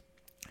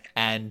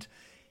 And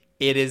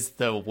it is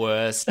the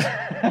worst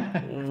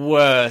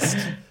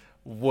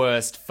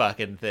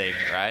fucking thing,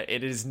 right?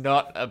 It is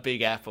not a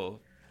Big Apple,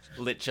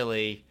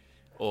 literally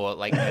or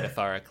like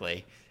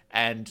metaphorically.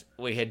 And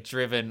we had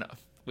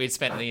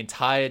spent the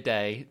entire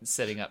day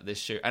setting up this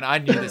shoot. And I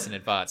knew this in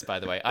advance, by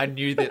the way. I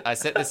knew that I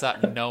set this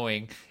up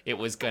knowing it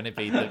was going to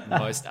be the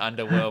most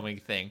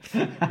underwhelming thing.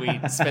 We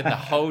spent the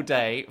whole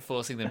day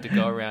forcing them to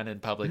go around in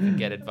public and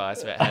get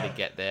advice about how to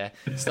get there.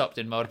 Stopped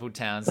in multiple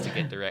towns to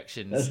get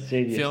directions.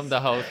 Filmed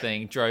the whole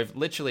thing. Drove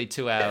literally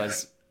 2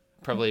 hours,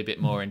 probably a bit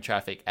more in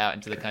traffic, out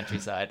into the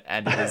countryside.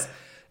 And it is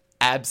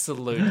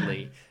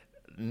absolutely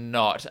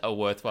not a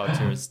worthwhile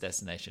tourist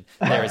destination.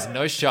 There is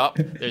no shop.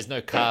 There's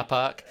no car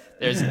park.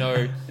 There's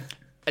no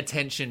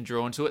attention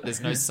drawn to it.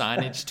 There's no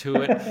signage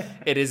to it.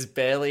 It is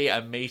barely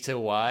a meter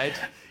wide.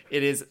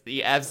 It is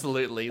the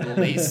absolutely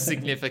least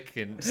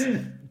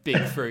significant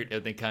big fruit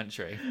in the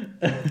country.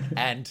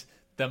 And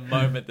the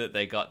moment that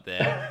they got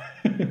there,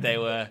 they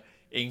were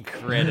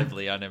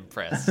incredibly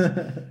unimpressed,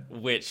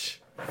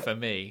 which for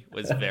me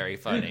was very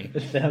funny.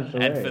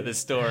 And for the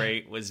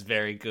story was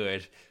very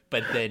good.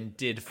 But then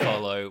did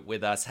follow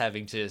with us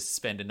having to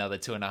spend another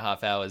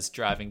 2.5 hours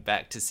driving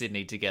back to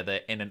Sydney together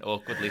in an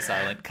awkwardly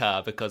silent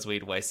car because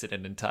we'd wasted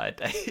an entire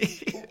day.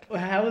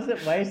 How was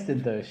it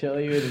wasted though?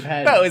 Surely you would have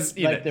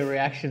had the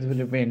reactions would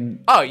have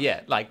been. Oh yeah,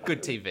 like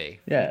good TV.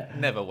 Yeah,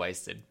 never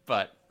wasted,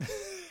 but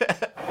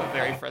a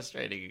very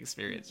frustrating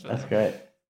experience. That's great.